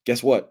fraud.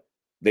 Guess what?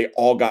 They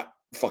all got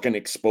fucking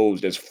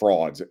exposed as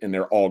frauds and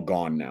they're all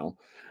gone now.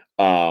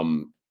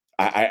 Um,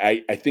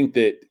 I think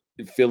that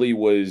Philly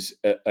was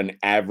an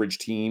average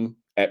team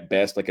at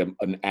best, like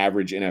an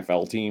average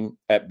NFL team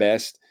at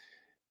best.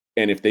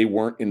 And if they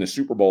weren't in the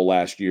Super Bowl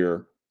last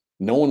year,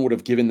 no one would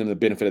have given them the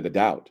benefit of the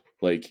doubt.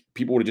 Like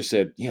people would have just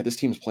said, yeah, this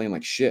team's playing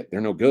like shit.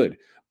 They're no good.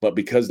 But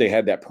because they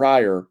had that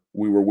prior,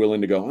 we were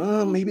willing to go,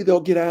 oh, maybe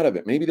they'll get out of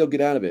it. Maybe they'll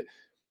get out of it.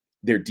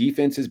 Their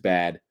defense is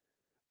bad.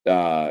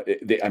 I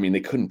mean, they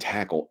couldn't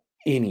tackle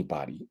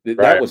anybody. That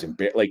Right. was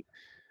embarrassing. Like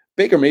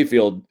Baker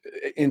Mayfield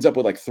ends up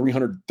with like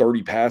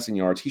 330 passing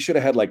yards. He should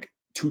have had like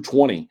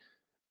 220,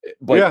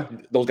 but Yeah.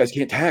 those guys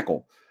can't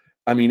tackle.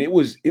 I mean, it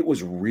was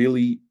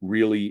really,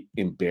 really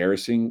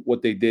embarrassing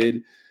what they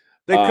did.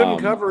 They couldn't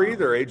cover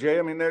either, AJ.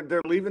 I mean,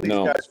 they're leaving these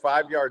No. guys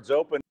 5 yards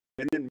open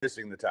and then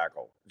missing the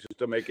tackle just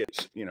to make it,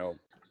 just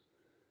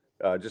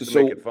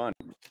to make it fun.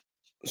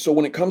 So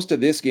when it comes to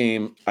this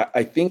game,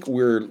 I think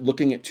we're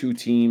looking at two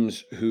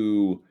teams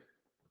who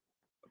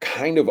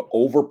kind of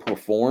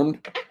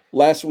overperformed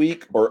last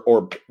week,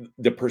 or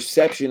the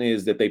perception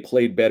is that they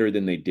played better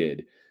than they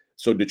did.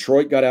 So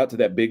Detroit got out to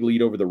that big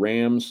lead over the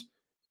Rams,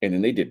 and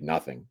then they did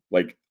nothing.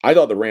 Like I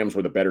thought the Rams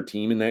were the better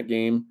team in that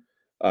game.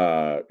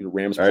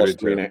 Rams I plus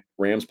do too.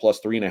 Rams plus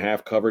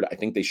 3.5 covered. I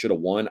think they should have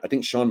won. I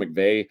think Sean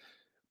McVay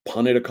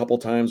punted a couple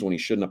times when he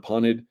shouldn't have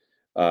punted.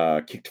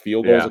 Kicked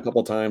field goals a Yeah,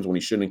 couple times when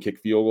he shouldn't have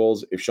kicked field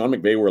goals. If Sean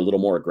McVay were a little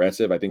more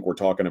aggressive, I think we're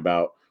talking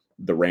about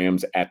the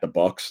Rams at the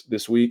Bucks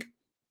this week.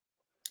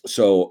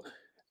 So,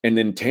 and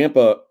then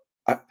Tampa,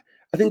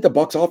 I think the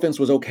Bucks offense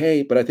was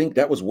okay, but I think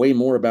that was way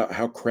more about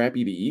how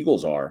crappy the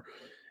Eagles are.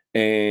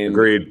 And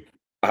agreed.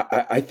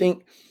 I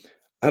think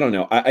I don't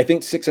know. I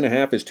think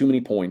 6.5 is too many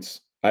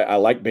points. I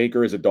like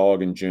Baker as a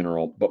dog in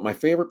general, but my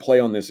favorite play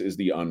on this is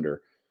the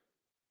under.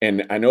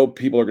 And I know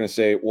people are going to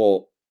say,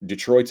 "Well,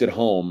 Detroit's at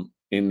home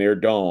in their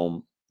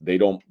dome. They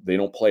don't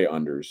play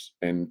unders,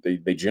 and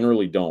they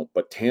generally don't."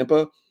 But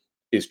Tampa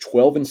is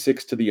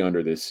 12-6 to the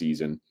under this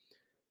season.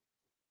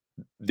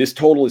 This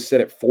total is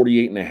set at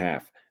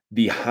 48.5.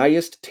 The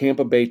highest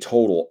Tampa Bay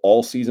total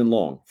all season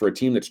long for a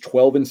team that's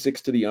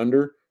 12-6 to the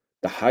under,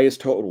 the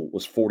highest total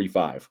was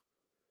 45.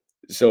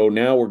 So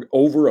now we're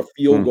over a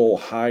field Hmm. goal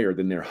higher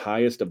than their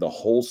highest of the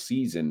whole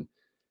season,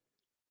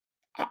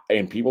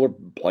 and people are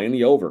playing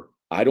the over.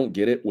 I don't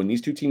get it. When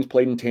these two teams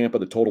played in Tampa,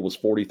 the total was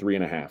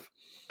 43.5.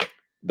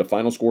 The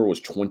final score was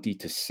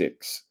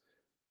 20-6.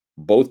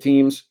 Both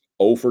teams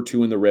 0 for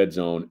 2 in the red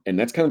zone, and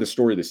that's kind of the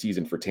story of the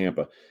season for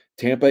Tampa.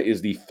 Tampa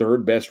is the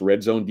third best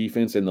red zone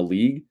defense in the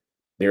league.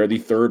 They are the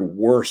third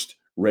worst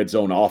red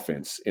zone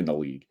offense in the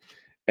league.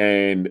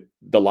 And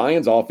the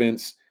Lions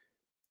offense,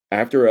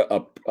 after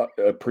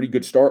a pretty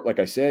good start, like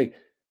I say,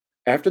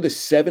 after the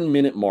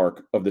 7-minute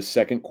mark of the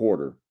second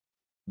quarter,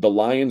 the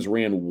Lions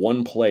ran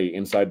one play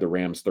inside the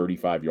Rams'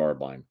 35-yard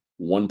line.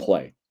 One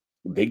play.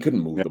 They couldn't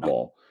move the Yeah.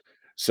 ball.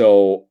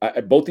 So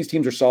both these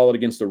teams are solid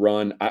against the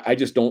run. I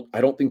just don't. I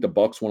don't think the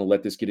Bucks want to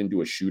let this get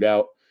into a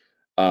shootout.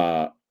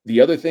 Uh,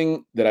 the other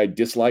thing that I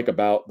dislike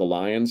about the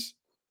Lions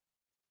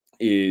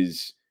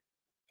is,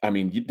 I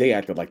mean, they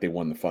acted like they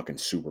won the fucking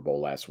Super Bowl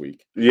last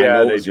week. I Yeah,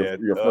 know it they was did.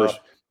 your first.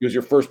 It was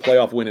your first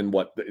playoff win in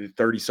what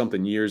 30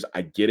 something years.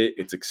 I get it.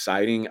 It's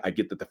exciting. I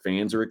get that the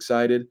fans are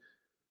excited,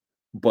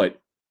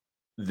 but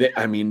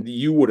I mean,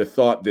 you would have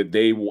thought that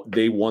they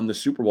won the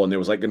Super Bowl and there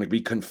was like going to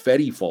be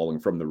confetti falling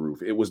from the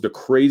roof. It was the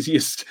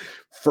craziest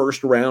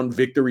first round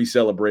victory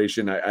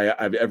celebration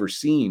I've ever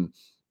seen,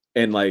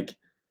 and like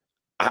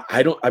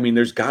I don't. I mean,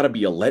 there's got to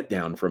be a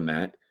letdown from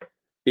that.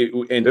 And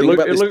It think looked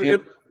about it this. looked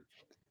it,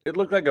 it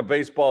looked like a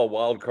baseball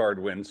wild card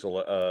win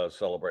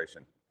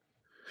celebration.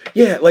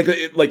 Yeah,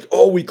 like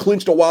oh, we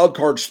clinched a wild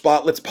card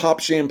spot. Let's pop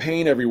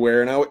champagne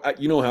everywhere. And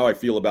you know how I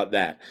feel about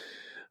that.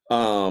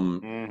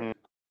 Um, Hmm.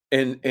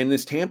 and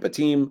this Tampa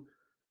team,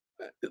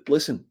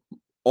 listen,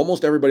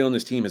 almost everybody on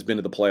this team has been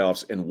to the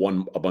playoffs and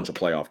won a bunch of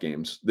playoff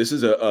games. This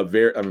is a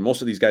very, I mean,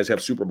 most of these guys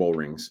have Super Bowl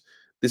rings.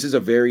 This is a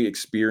very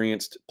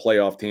experienced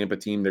playoff Tampa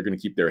team. They're going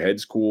to keep their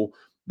heads cool.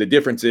 The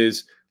difference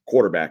is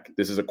quarterback.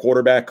 This is a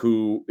quarterback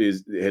who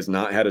has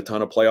not had a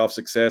ton of playoff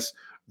success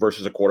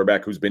versus a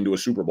quarterback who's been to a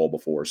Super Bowl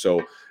before.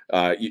 So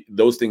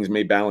those things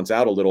may balance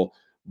out a little,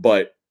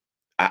 but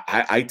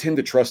I tend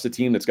to trust the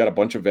team that's got a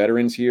bunch of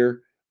veterans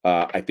here.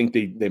 I think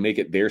they make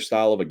it their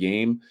style of a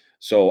game.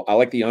 So I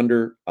like the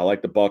under. I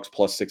like the Bucks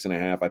plus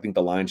 6.5. I think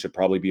the line should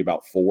probably be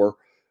about 4,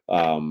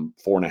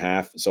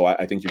 4.5. So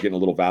I think you're getting a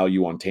little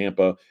value on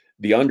Tampa.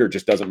 The under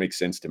just doesn't make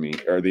sense to me,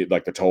 or the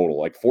total,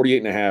 like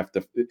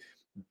 48.5.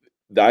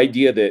 The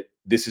idea that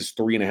this is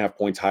 3.5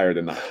 points higher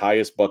than the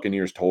highest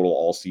Buccaneers total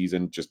all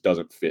season just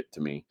doesn't fit to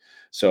me.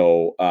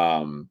 So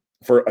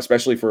for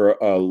especially for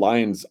a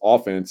Lions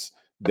offense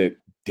that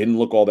didn't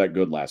look all that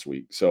good last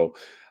week. So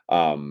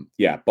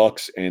yeah,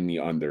 Bucks and the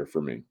under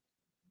for me.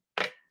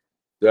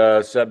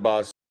 Said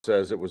boss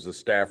says it was the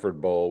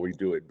Stafford Bowl. We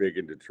do it big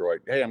in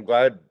Detroit. Hey, I'm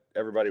glad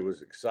everybody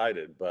was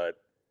excited, but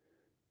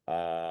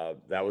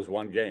that was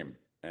one game,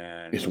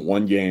 It's and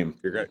one game.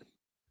 you're gonna,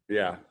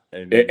 yeah,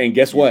 And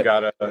guess you've what? got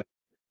to.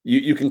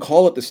 You can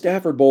call it the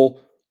Stafford Bowl.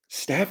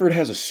 Stafford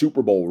has a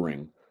Super Bowl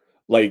ring.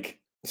 Like,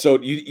 so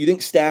you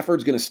think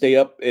Stafford's going to stay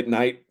up at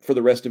night for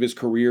the rest of his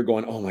career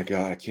going, "Oh my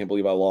god, I can't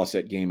believe I lost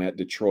that game at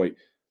Detroit."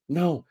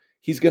 No,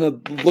 he's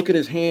going to look at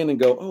his hand and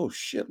go, "Oh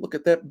shit, look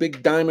at that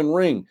big diamond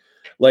ring."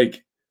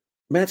 Like,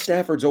 Matt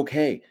Stafford's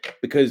okay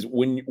because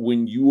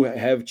when you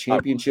have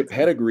championship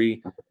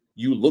pedigree,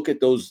 you look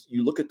at those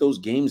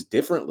games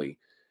differently.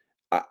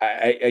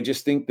 I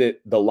just think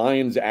that the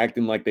Lions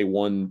acting like they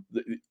won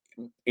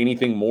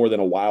anything more than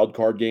a wild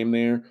card game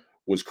there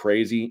was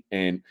crazy.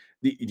 And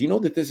do you know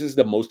that this is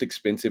the most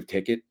expensive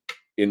ticket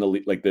in the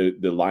league? Like the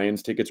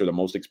Lions tickets are the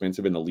most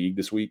expensive in the league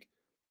this week.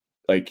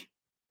 Like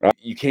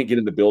you can't get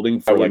in the building I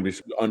for wouldn't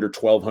like be. under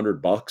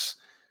 $1,200.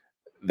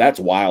 That's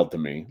wild to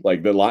me.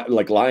 Like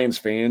like Lions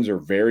fans are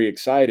very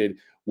excited,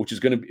 which is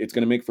it's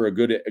gonna make for a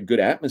good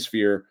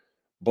atmosphere.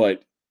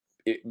 But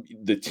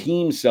the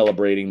team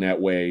celebrating that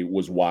way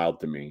was wild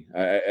to me.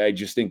 I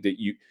just think that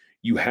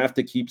you have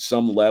to keep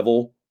some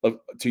level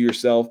to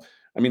yourself.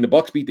 I mean, the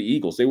Bucks beat the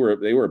Eagles. They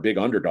were a big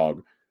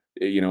underdog.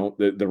 You know,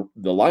 the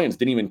Lions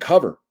didn't even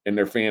cover, and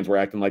their fans were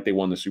acting like they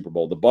won the Super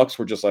Bowl. The Bucks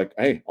were just like,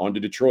 hey, on to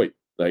Detroit.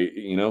 Like,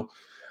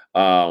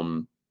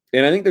 and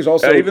I think there's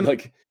also Even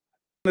like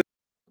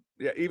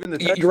Yeah, even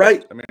the You're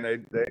right. Texans. I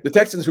mean, they The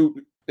Texans,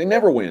 who they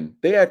never win,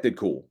 they acted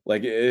cool.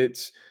 Like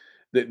it's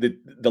the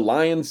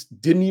Lions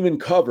didn't even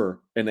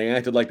cover, and they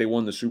acted like they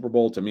won the Super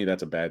Bowl. To me,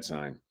 that's a bad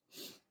sign.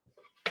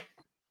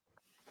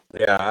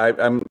 yeah,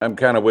 I'm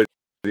kind of with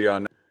you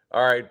on that.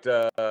 All right,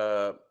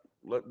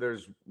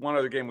 there's one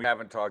other game we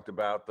haven't talked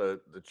about, the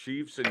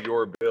Chiefs and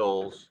your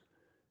Bills.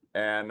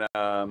 And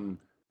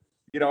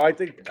I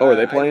think Oh, are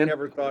they I playing?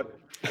 never thought,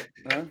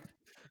 huh?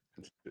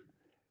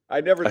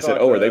 I never I said,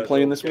 thought oh, are they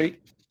playing the this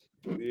week?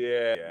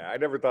 yeah, I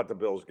never thought the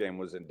Bills game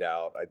was in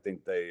doubt. I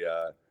think they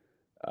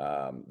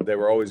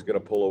were always going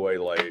to pull away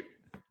late,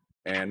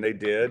 and they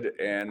did,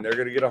 and they're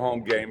going to get a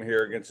home game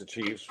here against the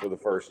Chiefs for the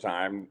first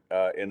time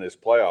in this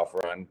playoff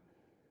run.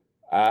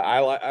 I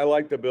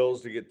like the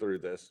Bills to get through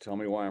this. Tell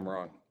me why I'm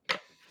wrong.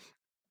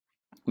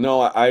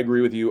 No, I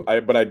agree with you.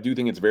 But I do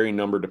think it's very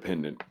number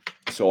dependent.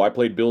 So I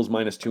played Bills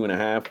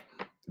 -2.5.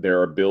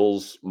 There are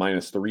Bills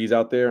 -3s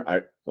out there.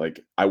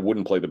 I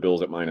wouldn't play the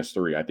Bills at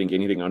 -3. I think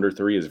anything under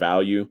 3 is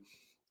value.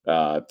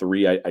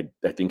 3, I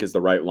think, is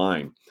the right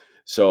line.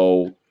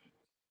 So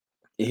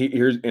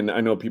here's, and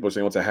I know people are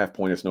saying, "What's a half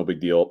point? It's no big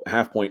deal."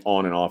 Half point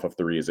on and off of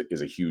 3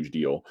 is a huge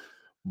deal.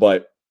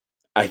 But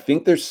I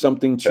think there's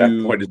something That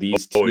to point is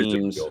these always a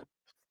teams. deal.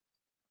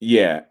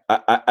 Yeah,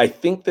 I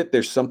think that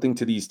there's something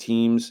to these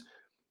teams,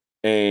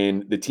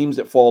 and the teams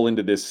that fall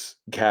into this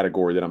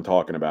category that I'm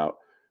talking about.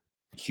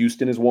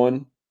 Houston is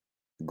one,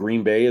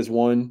 Green Bay is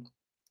one,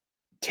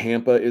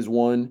 Tampa is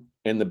one,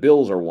 and the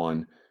Bills are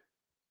one.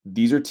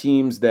 These are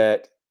teams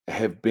that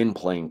have been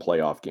playing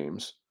playoff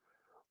games.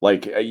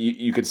 Like,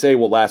 you could say,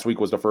 well, last week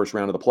was the first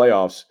round of the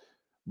playoffs,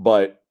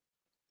 but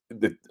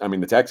the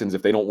Texans,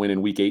 if they don't win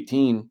in week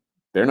 18,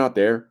 they're not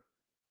there.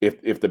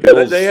 If the Yeah, they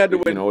Bills, had to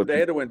win. They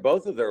had to win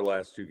both of their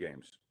last two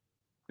games.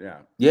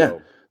 Yeah. yeah,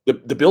 So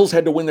the Bills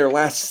had to win their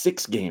last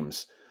 6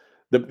 games.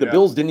 The yeah,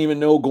 Bills didn't even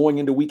know going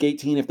into week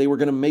 18 if they were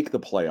going to make the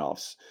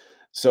playoffs.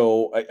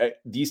 So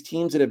these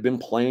teams that have been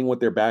playing with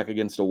their back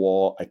against a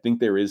wall, I think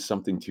there is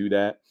something to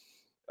that.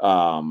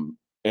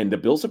 And the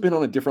Bills have been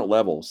on a different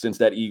level since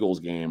that Eagles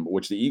game,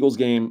 which the Eagles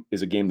game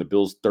is a game the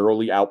Bills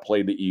thoroughly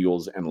outplayed the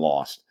Eagles and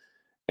lost.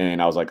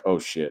 And I was like, oh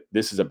shit,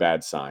 this is a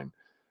bad sign,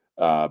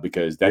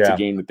 because that's a yeah.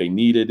 game that they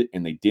needed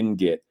and they didn't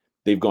get.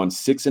 They've gone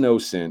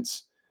 6-0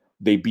 since.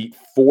 They beat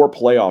 4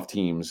 playoff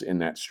teams in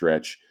that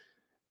stretch.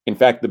 In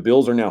fact, the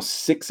Bills are now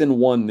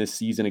 6-1 this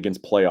season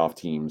against playoff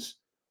teams,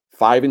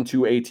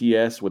 5-2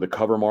 ATS with a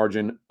cover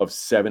margin of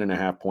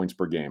 7.5 points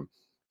per game.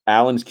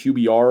 Allen's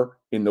QBR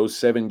in those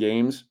 7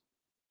 games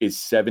is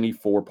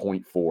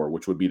 74.4,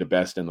 which would be the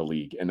best in the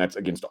league, and that's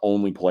against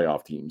only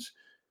playoff teams.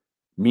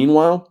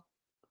 Meanwhile,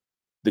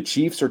 the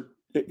Chiefs are.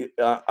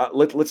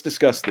 Let's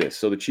discuss this.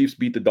 So the Chiefs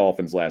beat the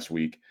Dolphins last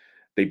week.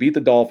 They beat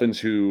the Dolphins,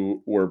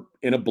 who were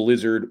in a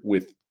blizzard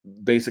with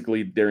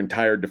basically their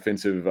entire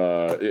defensive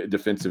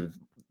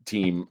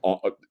team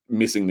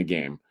missing the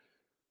game.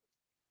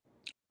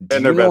 Do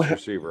And their you know? best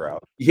receiver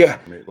out. Yeah.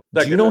 I mean, Do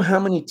you second know best. how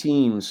many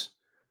teams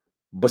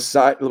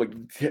beside, like,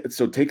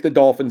 so take the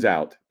Dolphins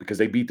out because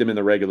they beat them in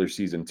the regular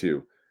season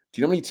too.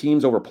 Do you know how many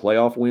teams over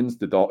playoff wins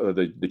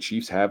the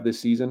Chiefs have this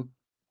season?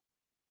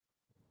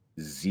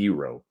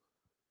 0.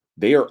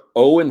 They are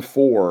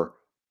 0-4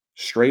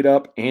 straight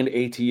up and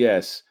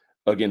ATS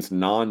against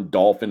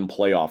non-Dolphin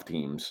playoff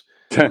teams.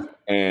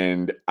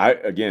 And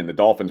the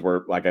Dolphins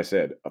were, like I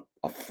said,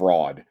 a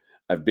fraud.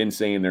 I've been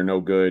saying they're no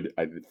good.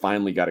 I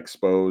finally got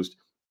exposed.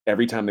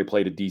 Every time they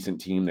played a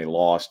decent team, they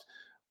lost.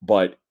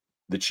 But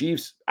the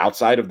Chiefs,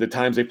 outside of the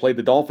times they played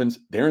the Dolphins,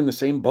 they're in the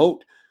same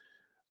boat.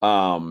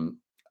 Um,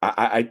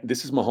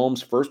 this is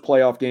Mahomes' first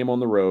playoff game on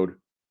the road.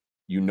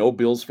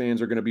 Bills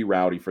fans are going to be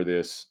rowdy for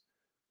this.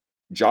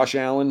 Josh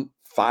Allen,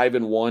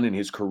 5-1 in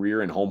his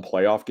career in home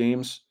playoff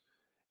games.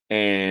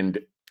 And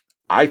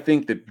I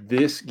think that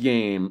this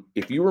game,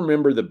 if you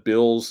remember the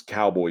Bills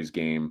Cowboys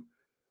game,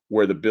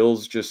 where the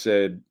Bills just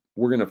said,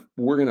 we're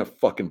gonna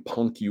fucking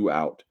punk you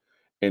out.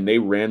 And they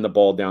ran the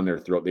ball down their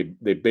throat.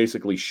 They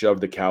basically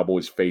shoved the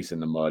Cowboys' face in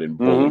the mud and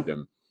bullied Mm-hmm.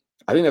 them.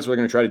 I think that's what they're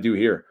gonna try to do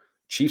here.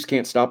 Chiefs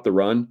can't stop the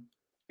run.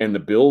 And the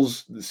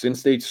Bills,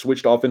 since they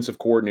switched offensive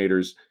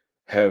coordinators,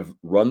 have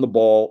run the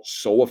ball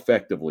so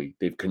effectively.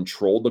 They've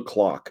controlled the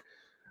clock,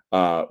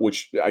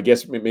 which I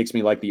guess it makes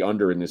me like the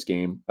under in this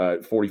game,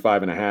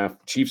 45.5.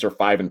 Chiefs are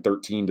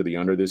 5-13 to the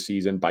under this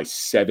season by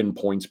 7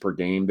 points per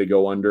game. They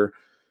go under.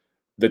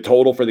 The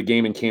total for the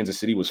game in Kansas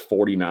City was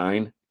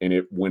 49, and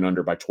it went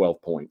under by 12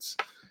 points.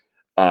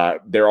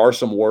 There are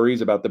some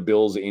worries about the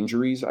Bills'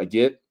 injuries, I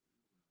get,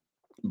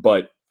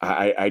 but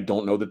I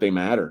don't know that they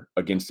matter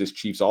against this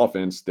Chiefs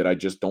offense that I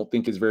just don't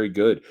think is very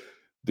good.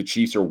 The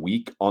Chiefs are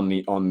weak on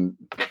the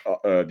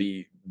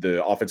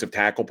offensive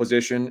tackle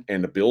position,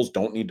 and the Bills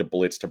don't need to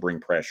blitz to bring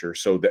pressure.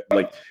 So that,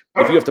 like,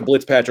 if you have to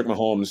blitz Patrick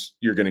Mahomes,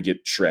 you're going to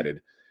get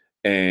shredded,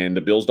 and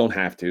the Bills don't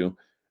have to.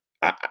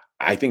 I,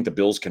 I think the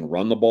Bills can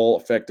run the ball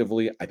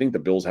effectively. I think the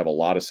Bills have a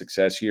lot of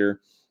success here,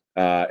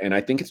 and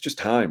I think it's just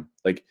time.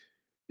 Like,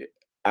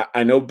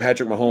 I know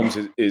Patrick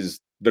Mahomes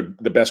is the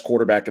best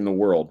quarterback in the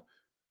world.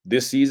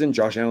 This season,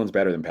 Josh Allen's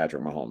better than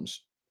Patrick Mahomes.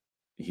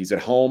 He's at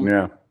home.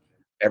 Yeah.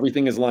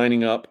 everything is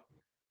lining up.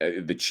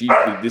 The Chief,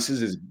 this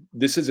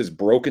is as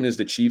broken as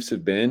the Chiefs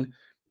have been.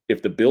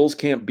 If the Bills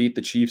can't beat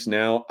the Chiefs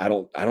now, I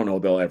don't know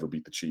if they'll ever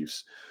beat the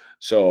Chiefs.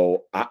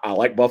 So I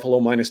like Buffalo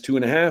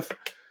 -2.5.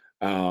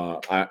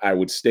 I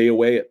would stay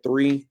away at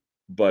 3,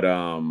 but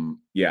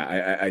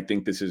yeah, I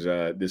think this is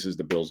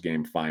the Bills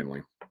game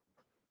finally.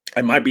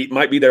 It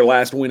might be their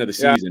last win of the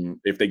Yeah, season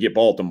if they get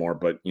Baltimore,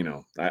 but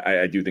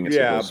I do think it's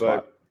the yeah, Bills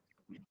spot.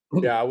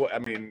 but yeah, I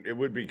mean, it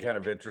would be kind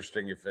of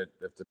interesting if the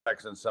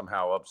Texans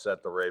somehow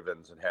upset the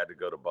Ravens and had to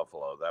go to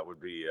Buffalo.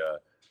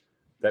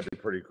 That'd be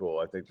pretty cool.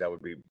 I think that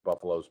would be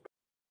Buffalo's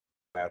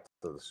path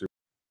to the Super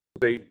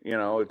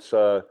Bowl. It's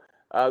the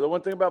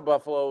one thing about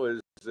Buffalo is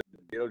that,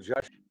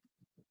 Josh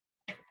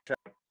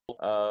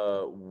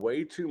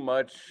way too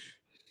much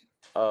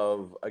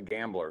of a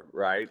gambler,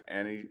 right?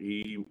 And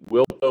he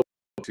will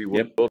he will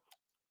Yep.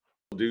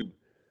 do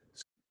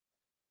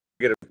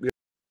get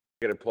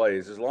a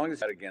plays as long as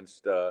that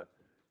against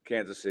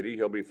Kansas City,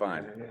 he'll be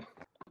fine.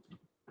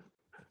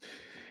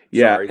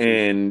 Yeah, Sorry,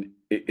 and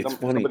it's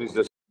funny. somebody's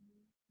just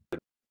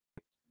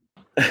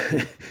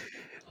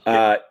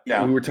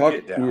We were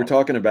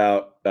talking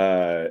about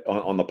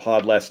on the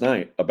pod last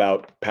night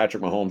about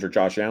Patrick Mahomes or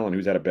Josh Allen,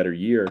 who's had a better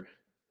year.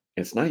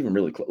 And it's not even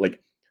really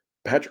like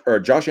Patrick or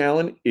Josh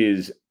Allen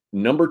is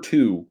number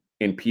 2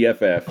 in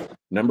PFF,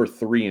 number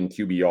 3 in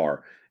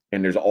QBR.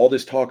 And there's all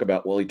this talk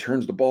about, well, he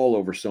turns the ball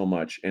over so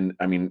much. And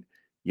I mean,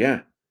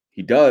 yeah,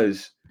 he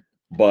does,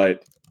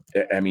 but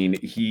I mean,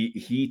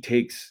 he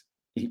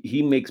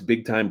makes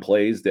big time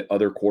plays that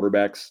other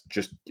quarterbacks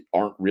just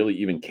aren't really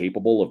even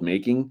capable of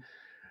making.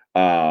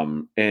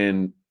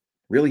 And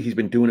really, he's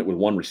been doing it with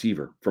one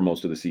receiver for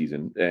most of the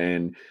season.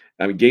 And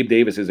I mean, Gabe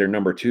Davis is their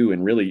number 2.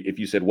 And really, if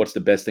you said, what's the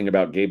best thing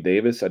about Gabe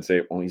Davis? I'd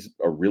say, well, he's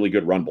a really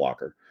good run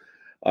blocker.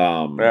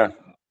 Um, yeah.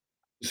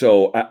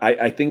 so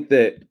I think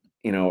that,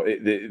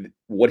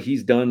 what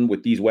he's done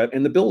with these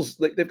and the Bills,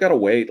 like, they've got a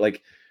way,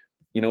 like,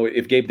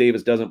 if Gabe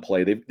Davis doesn't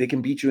play, they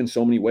can beat you in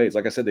so many ways.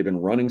 Like I said, they've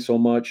been running so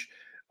much.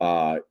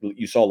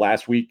 You saw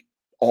last week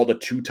all the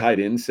 2 tight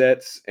end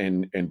sets,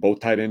 and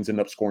both tight ends end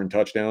up scoring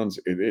touchdowns.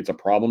 It's a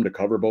problem to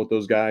cover both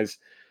those guys.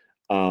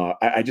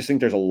 I just think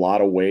there's a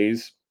lot of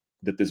ways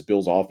that this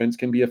Bills offense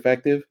can be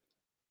effective.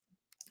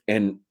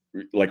 And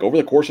like over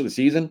the course of the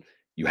season,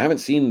 you haven't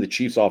seen the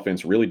Chiefs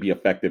offense really be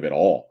effective at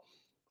all.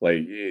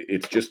 Like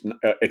it's just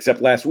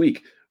except last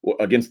week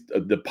against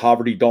the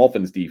poverty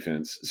Dolphins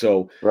defense.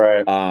 So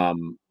Right.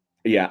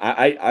 yeah,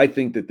 I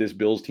think that this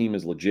Bills team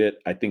is legit.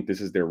 I think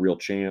this is their real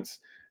chance.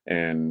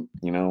 And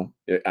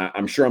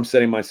I'm sure I'm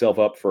setting myself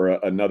up for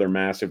another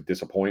massive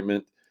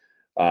disappointment.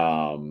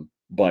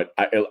 But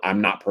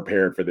I'm not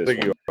prepared for this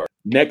one.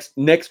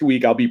 Next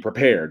week, I'll be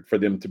prepared for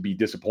them to be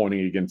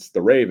disappointing against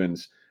the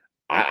Ravens.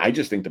 I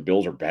just think the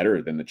Bills are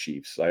better than the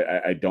Chiefs.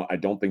 I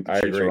don't think the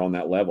I Chiefs agree. are on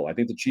that level. I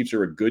think the Chiefs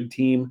are a good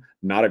team,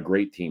 not a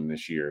great team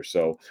this year.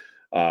 So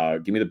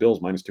give me the Bills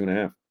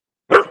 -2.5.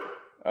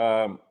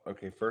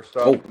 Okay, first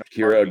off,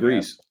 Kira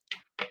agrees.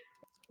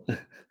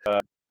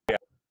 but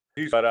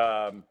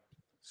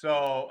so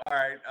all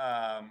right.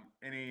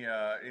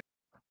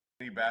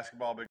 Any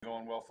basketball been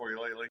going well for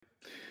you lately?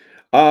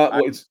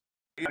 Well, it's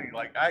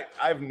Like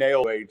I've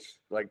nailed weights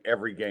like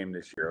every game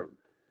this year.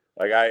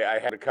 Like I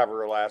had to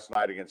cover last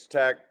night against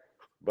Tech,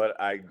 but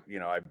I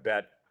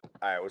bet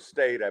Iowa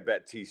State, I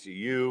bet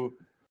TCU.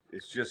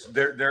 It's just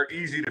they're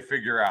easy to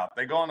figure out.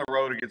 They go on the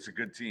road against a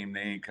good team,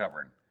 they ain't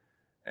covering.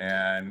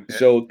 And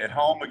so at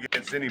home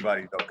against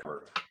anybody, they'll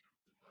cover.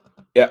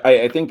 yeah,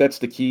 I think that's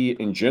the key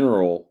in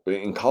general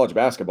in college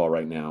basketball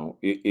right now.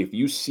 If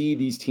you see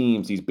these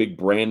teams, these big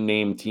brand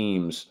name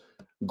teams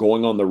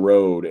going on the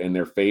road and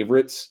they're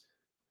favorites,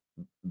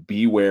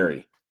 be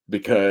wary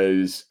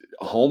because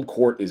home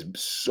court is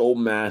so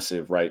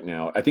massive right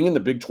now. I think in the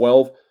Big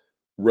 12,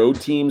 road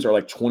teams are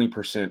like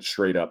 20%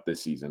 straight up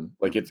this season.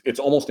 Like it's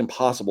almost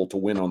impossible to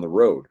win on the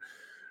road.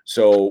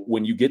 So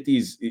when you get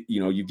these,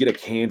 you get a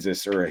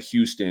Kansas or a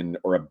Houston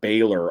or a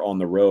Baylor on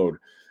the road,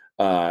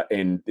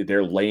 and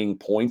they're laying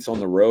points on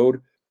the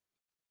road,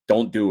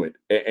 don't do it.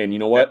 And you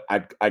know what?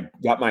 I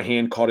got my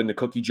hand caught in the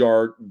cookie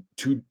jar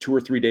two or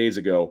 3 days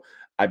ago.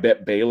 I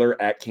bet Baylor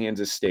at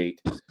Kansas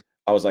State.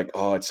 I was like,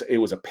 oh, it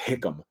was a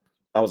pick 'em.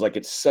 I was like,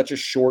 it's such a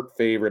short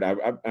favorite.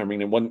 I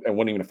mean, it wasn't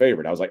even a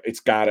favorite. I was like,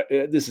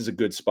 this is a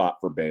good spot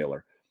for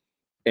Baylor.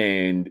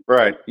 And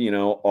Right.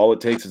 all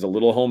it takes is a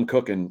little home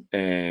cooking,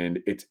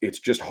 and it's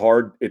just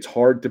hard. It's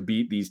hard to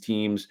beat these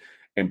teams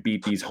and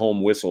beat these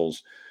home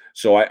whistles.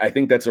 So I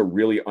think that's a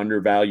really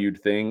undervalued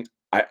thing.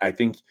 I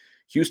think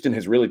Houston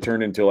has really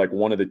turned into like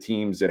one of the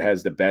teams that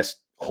has the best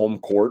home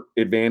court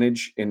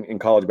advantage in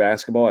college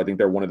basketball. I think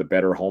they're one of the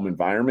better home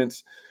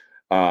environments.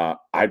 I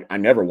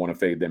never want to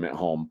fade them at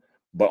home,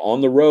 but on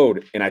the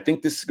road, and I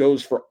think this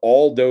goes for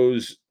all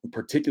those,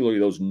 particularly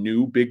those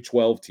new Big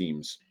 12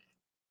 teams.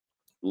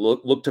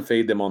 Look to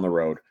fade them on the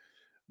road Yeah.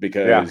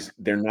 because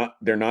they're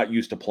not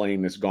used to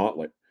playing this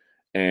gauntlet.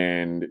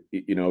 And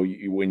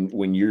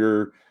when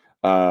you're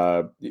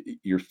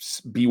your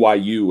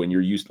BYU and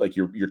you're used like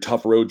your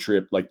tough road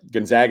trip. Like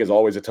Gonzaga is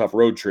always a tough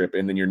road trip,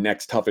 and then your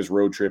next toughest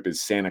road trip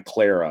is Santa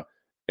Clara,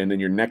 and then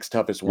your next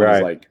toughest one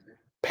is Right. like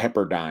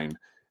Pepperdine.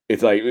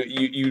 It's like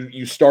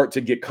you start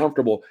to get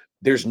comfortable.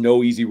 There's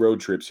no easy road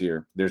trips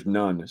here. There's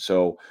none.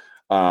 So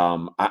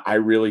I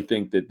really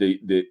think that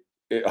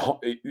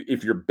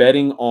if you're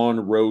betting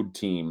on road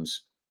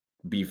teams,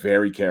 be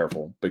very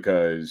careful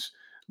because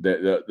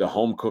the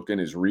home cooking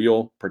is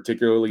real,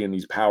 particularly in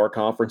these power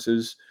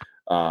conferences.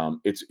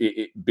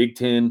 Big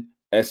Ten,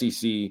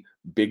 SEC,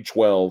 Big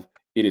 12.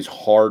 It is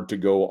hard to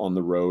go on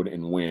the road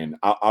and win.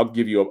 I'll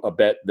give you a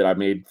bet that I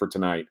made for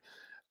tonight.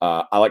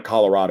 I like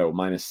Colorado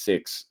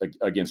 -6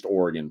 against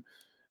Oregon.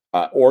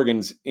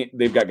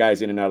 They've got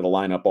guys in and out of the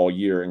lineup all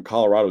year, and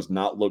Colorado's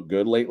not looked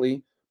good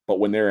lately. But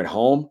when they're at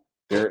home,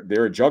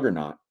 they're a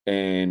juggernaut.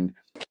 And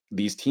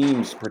these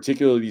teams,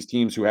 particularly these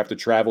teams who have to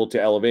travel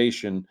to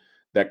elevation,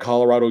 that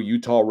Colorado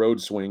Utah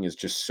road swing is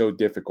just so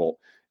difficult.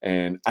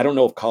 And I don't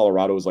know if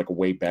Colorado is like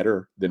way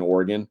better than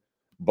Oregon,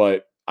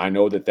 but I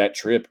know that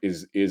trip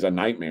is a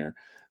nightmare.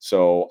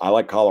 So I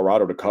like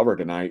Colorado to cover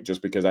tonight,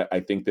 just because I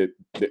think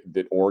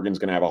that Oregon's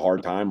going to have a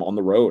hard time on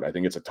the road. I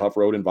think it's a tough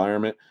road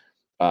environment.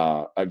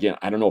 Again,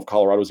 I don't know if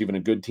Colorado's even a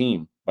good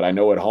team, but I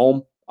know at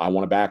home I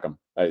want to back them.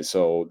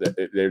 So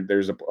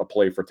there's a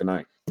play for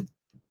tonight.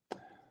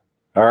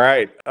 All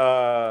right.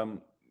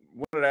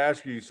 Wanted to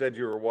ask you. You said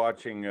you were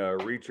watching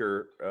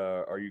Reacher.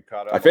 Are you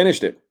caught I up?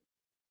 finished it.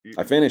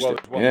 Well, there's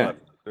one Yeah. left.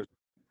 There's,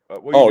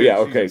 Oh you yeah.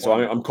 did Okay. season So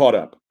one. I'm caught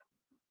up.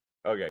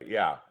 Okay,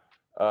 yeah.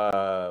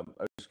 I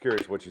was just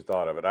curious what you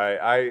thought of it.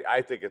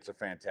 I think it's a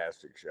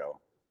fantastic show.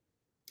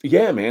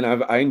 Yeah, man.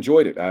 I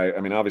enjoyed it. I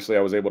mean, obviously,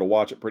 I was able to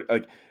watch it.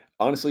 Like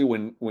honestly,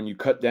 when you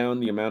cut down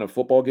the amount of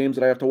football games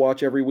that I have to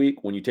watch every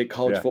week, when you take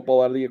college Yeah.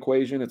 football out of the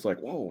equation, it's like,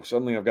 whoa!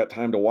 Suddenly, I've got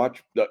time to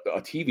watch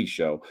a TV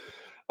show.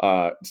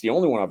 It's the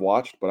only one I've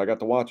watched, but I got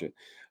to watch it.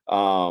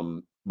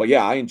 But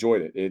yeah, I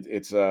enjoyed it.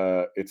 It's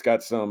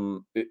got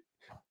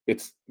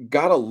it's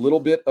got a little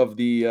bit of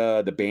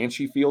the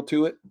Banshee feel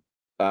to it.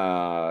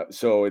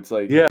 So it's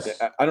like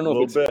Yes, I don't a know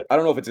if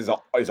little it's bit.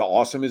 as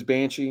awesome as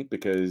Banshee,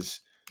 because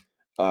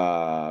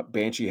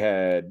Banshee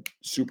had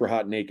super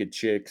hot naked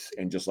chicks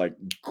and just like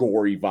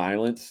gory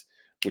violence,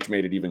 which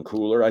made it even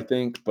cooler, I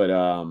think.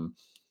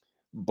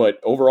 But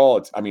overall,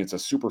 it's a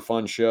super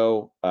fun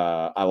show.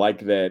 I like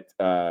that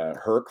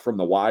Herc from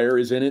The Wire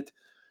is in it.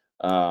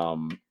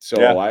 So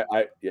Yeah.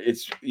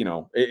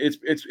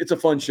 it's a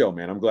fun show,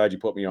 man. I'm glad you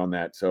put me on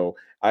that. So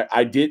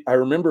I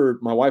remember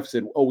my wife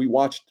said, "Oh, we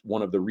watched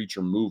one of the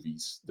Reacher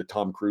movies, the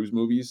Tom Cruise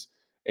movies,"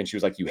 and she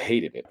was like, "You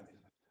hated it."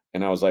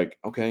 And I was like,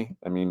 "Okay,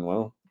 I mean,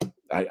 well,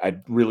 I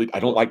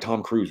don't like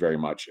Tom Cruise very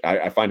much.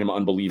 I find him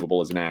unbelievable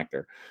as an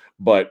actor,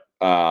 but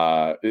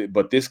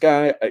this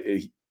guy,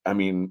 I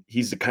mean,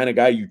 he's the kind of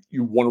guy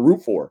you want to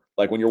root for.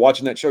 Like when you're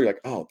watching that show, you're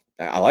like, oh,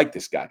 I like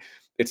this guy.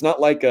 It's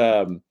not like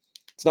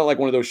it's not like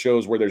one of those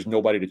shows where there's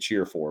nobody to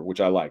cheer for,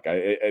 which I like.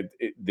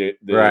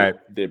 Right.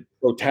 The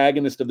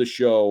protagonist of the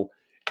show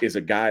is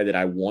a guy that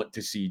I want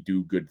to see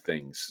do good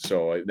things.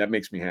 So that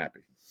makes me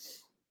happy.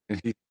 And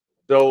he's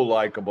so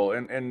likable.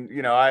 And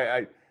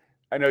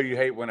I know you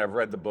hate when I've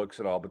read the books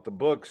and all, but the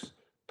books,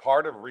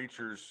 part of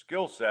Reacher's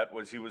skill set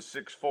was he was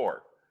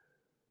 6'4".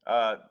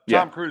 Yeah.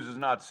 Tom Cruise is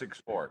not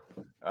 6'4".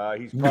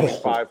 He's probably No.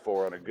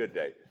 5'4" on a good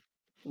day.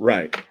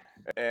 Right.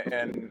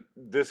 And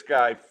this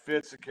guy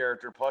fits the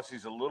character. Plus,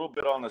 he's a little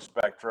bit on the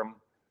spectrum.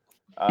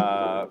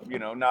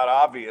 Not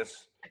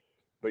obvious,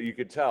 but you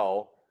could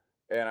tell.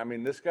 And I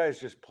mean, this guy's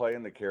just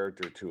playing the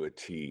character to a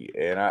T,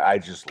 and I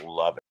just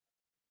love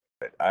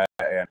it. I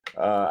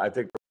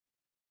think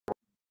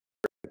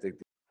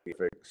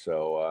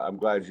so. I'm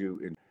glad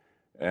you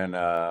and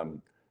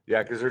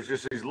yeah, because there's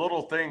just these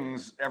little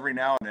things every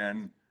now and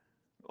then,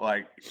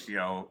 like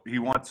he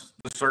wants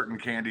a certain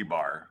candy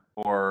bar,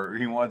 or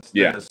he wants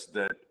Yeah. this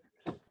that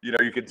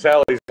you can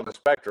tell he's on the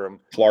spectrum,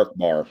 Clark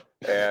Bar.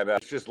 and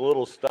it's just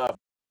little stuff,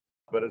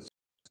 but it's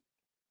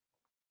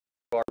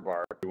Clark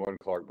bar, one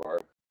Clark bar.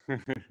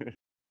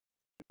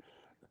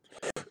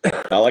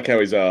 I like how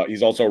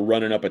he's also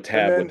running up a And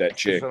tab with then that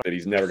chick that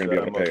he's never this going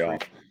to be able to pay most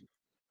off. recent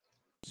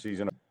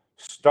season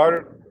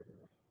started.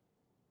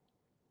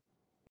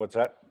 What's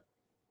that?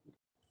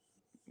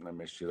 I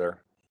missed you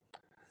there.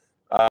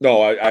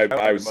 No, I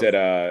The said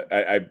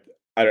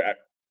I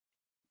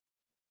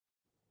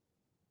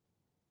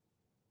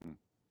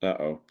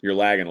uh-oh, you're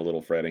lagging a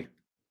little, Freddie.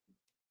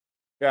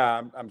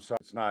 Yeah, I'm sorry.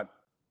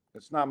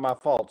 It's not my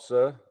fault,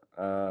 sir.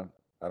 I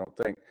don't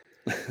think.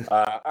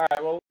 All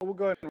right, well, we'll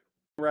go ahead and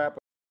wrap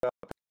it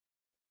up.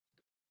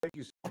 Thank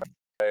you so much.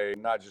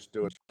 Not just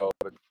doing show,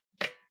 but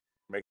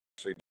make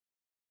actually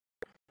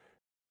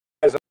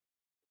as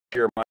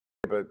your money.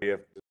 But if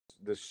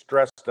the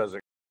stress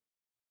doesn't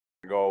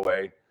go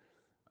away,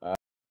 you're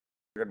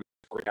gonna be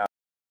freaking out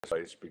this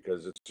place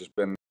because it's just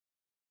been,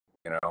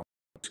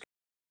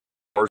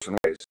 worse and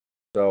ways.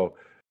 So,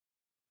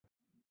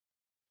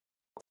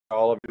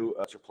 all of you,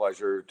 it's a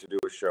pleasure to do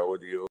a show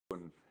with you.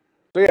 And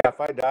so, yeah, if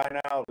I die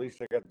now, at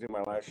least I got to do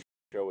my last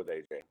show with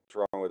AJ. What's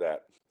wrong with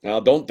that? Now,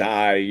 don't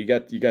die. You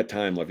got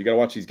time left. You got to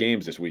watch these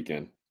games this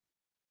weekend.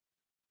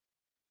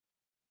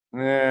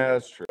 Yeah,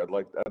 that's true. I'd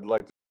like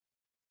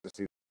to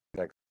see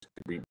Texas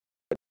beat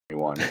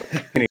anyone.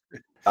 Anyway,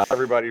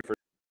 everybody for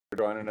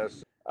joining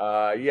us.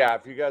 Yeah,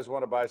 if you guys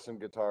want to buy some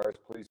guitars,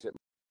 please hit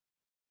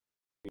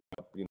me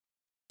up.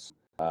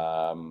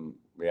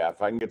 Yeah,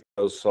 if I can get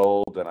those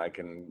sold, then I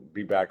can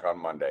be back on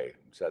Monday.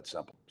 It's that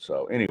simple.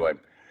 So anyway,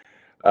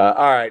 all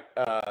right.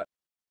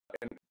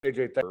 And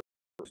AJ, thanks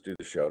for do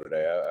the show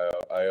today.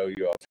 I owe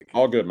you. I'll take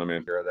All good, my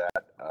man. care of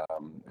that.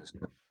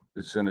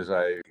 As soon as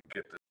I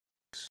get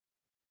this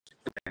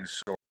thing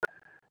sorted,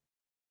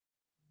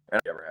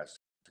 and ever has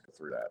to go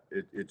through that.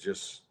 It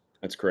just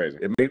That's crazy.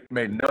 it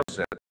made no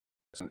sense.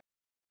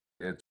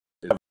 It's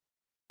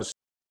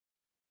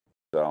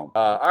so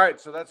all right.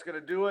 So that's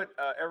gonna do it.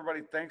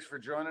 Everybody, thanks for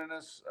joining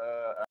us.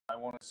 I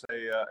want to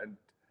say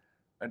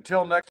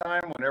until next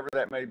time, whenever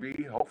that may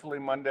be. Hopefully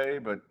Monday,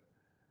 but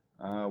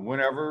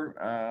whenever.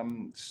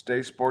 Stay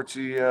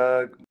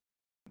sportsy,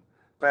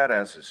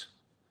 badasses.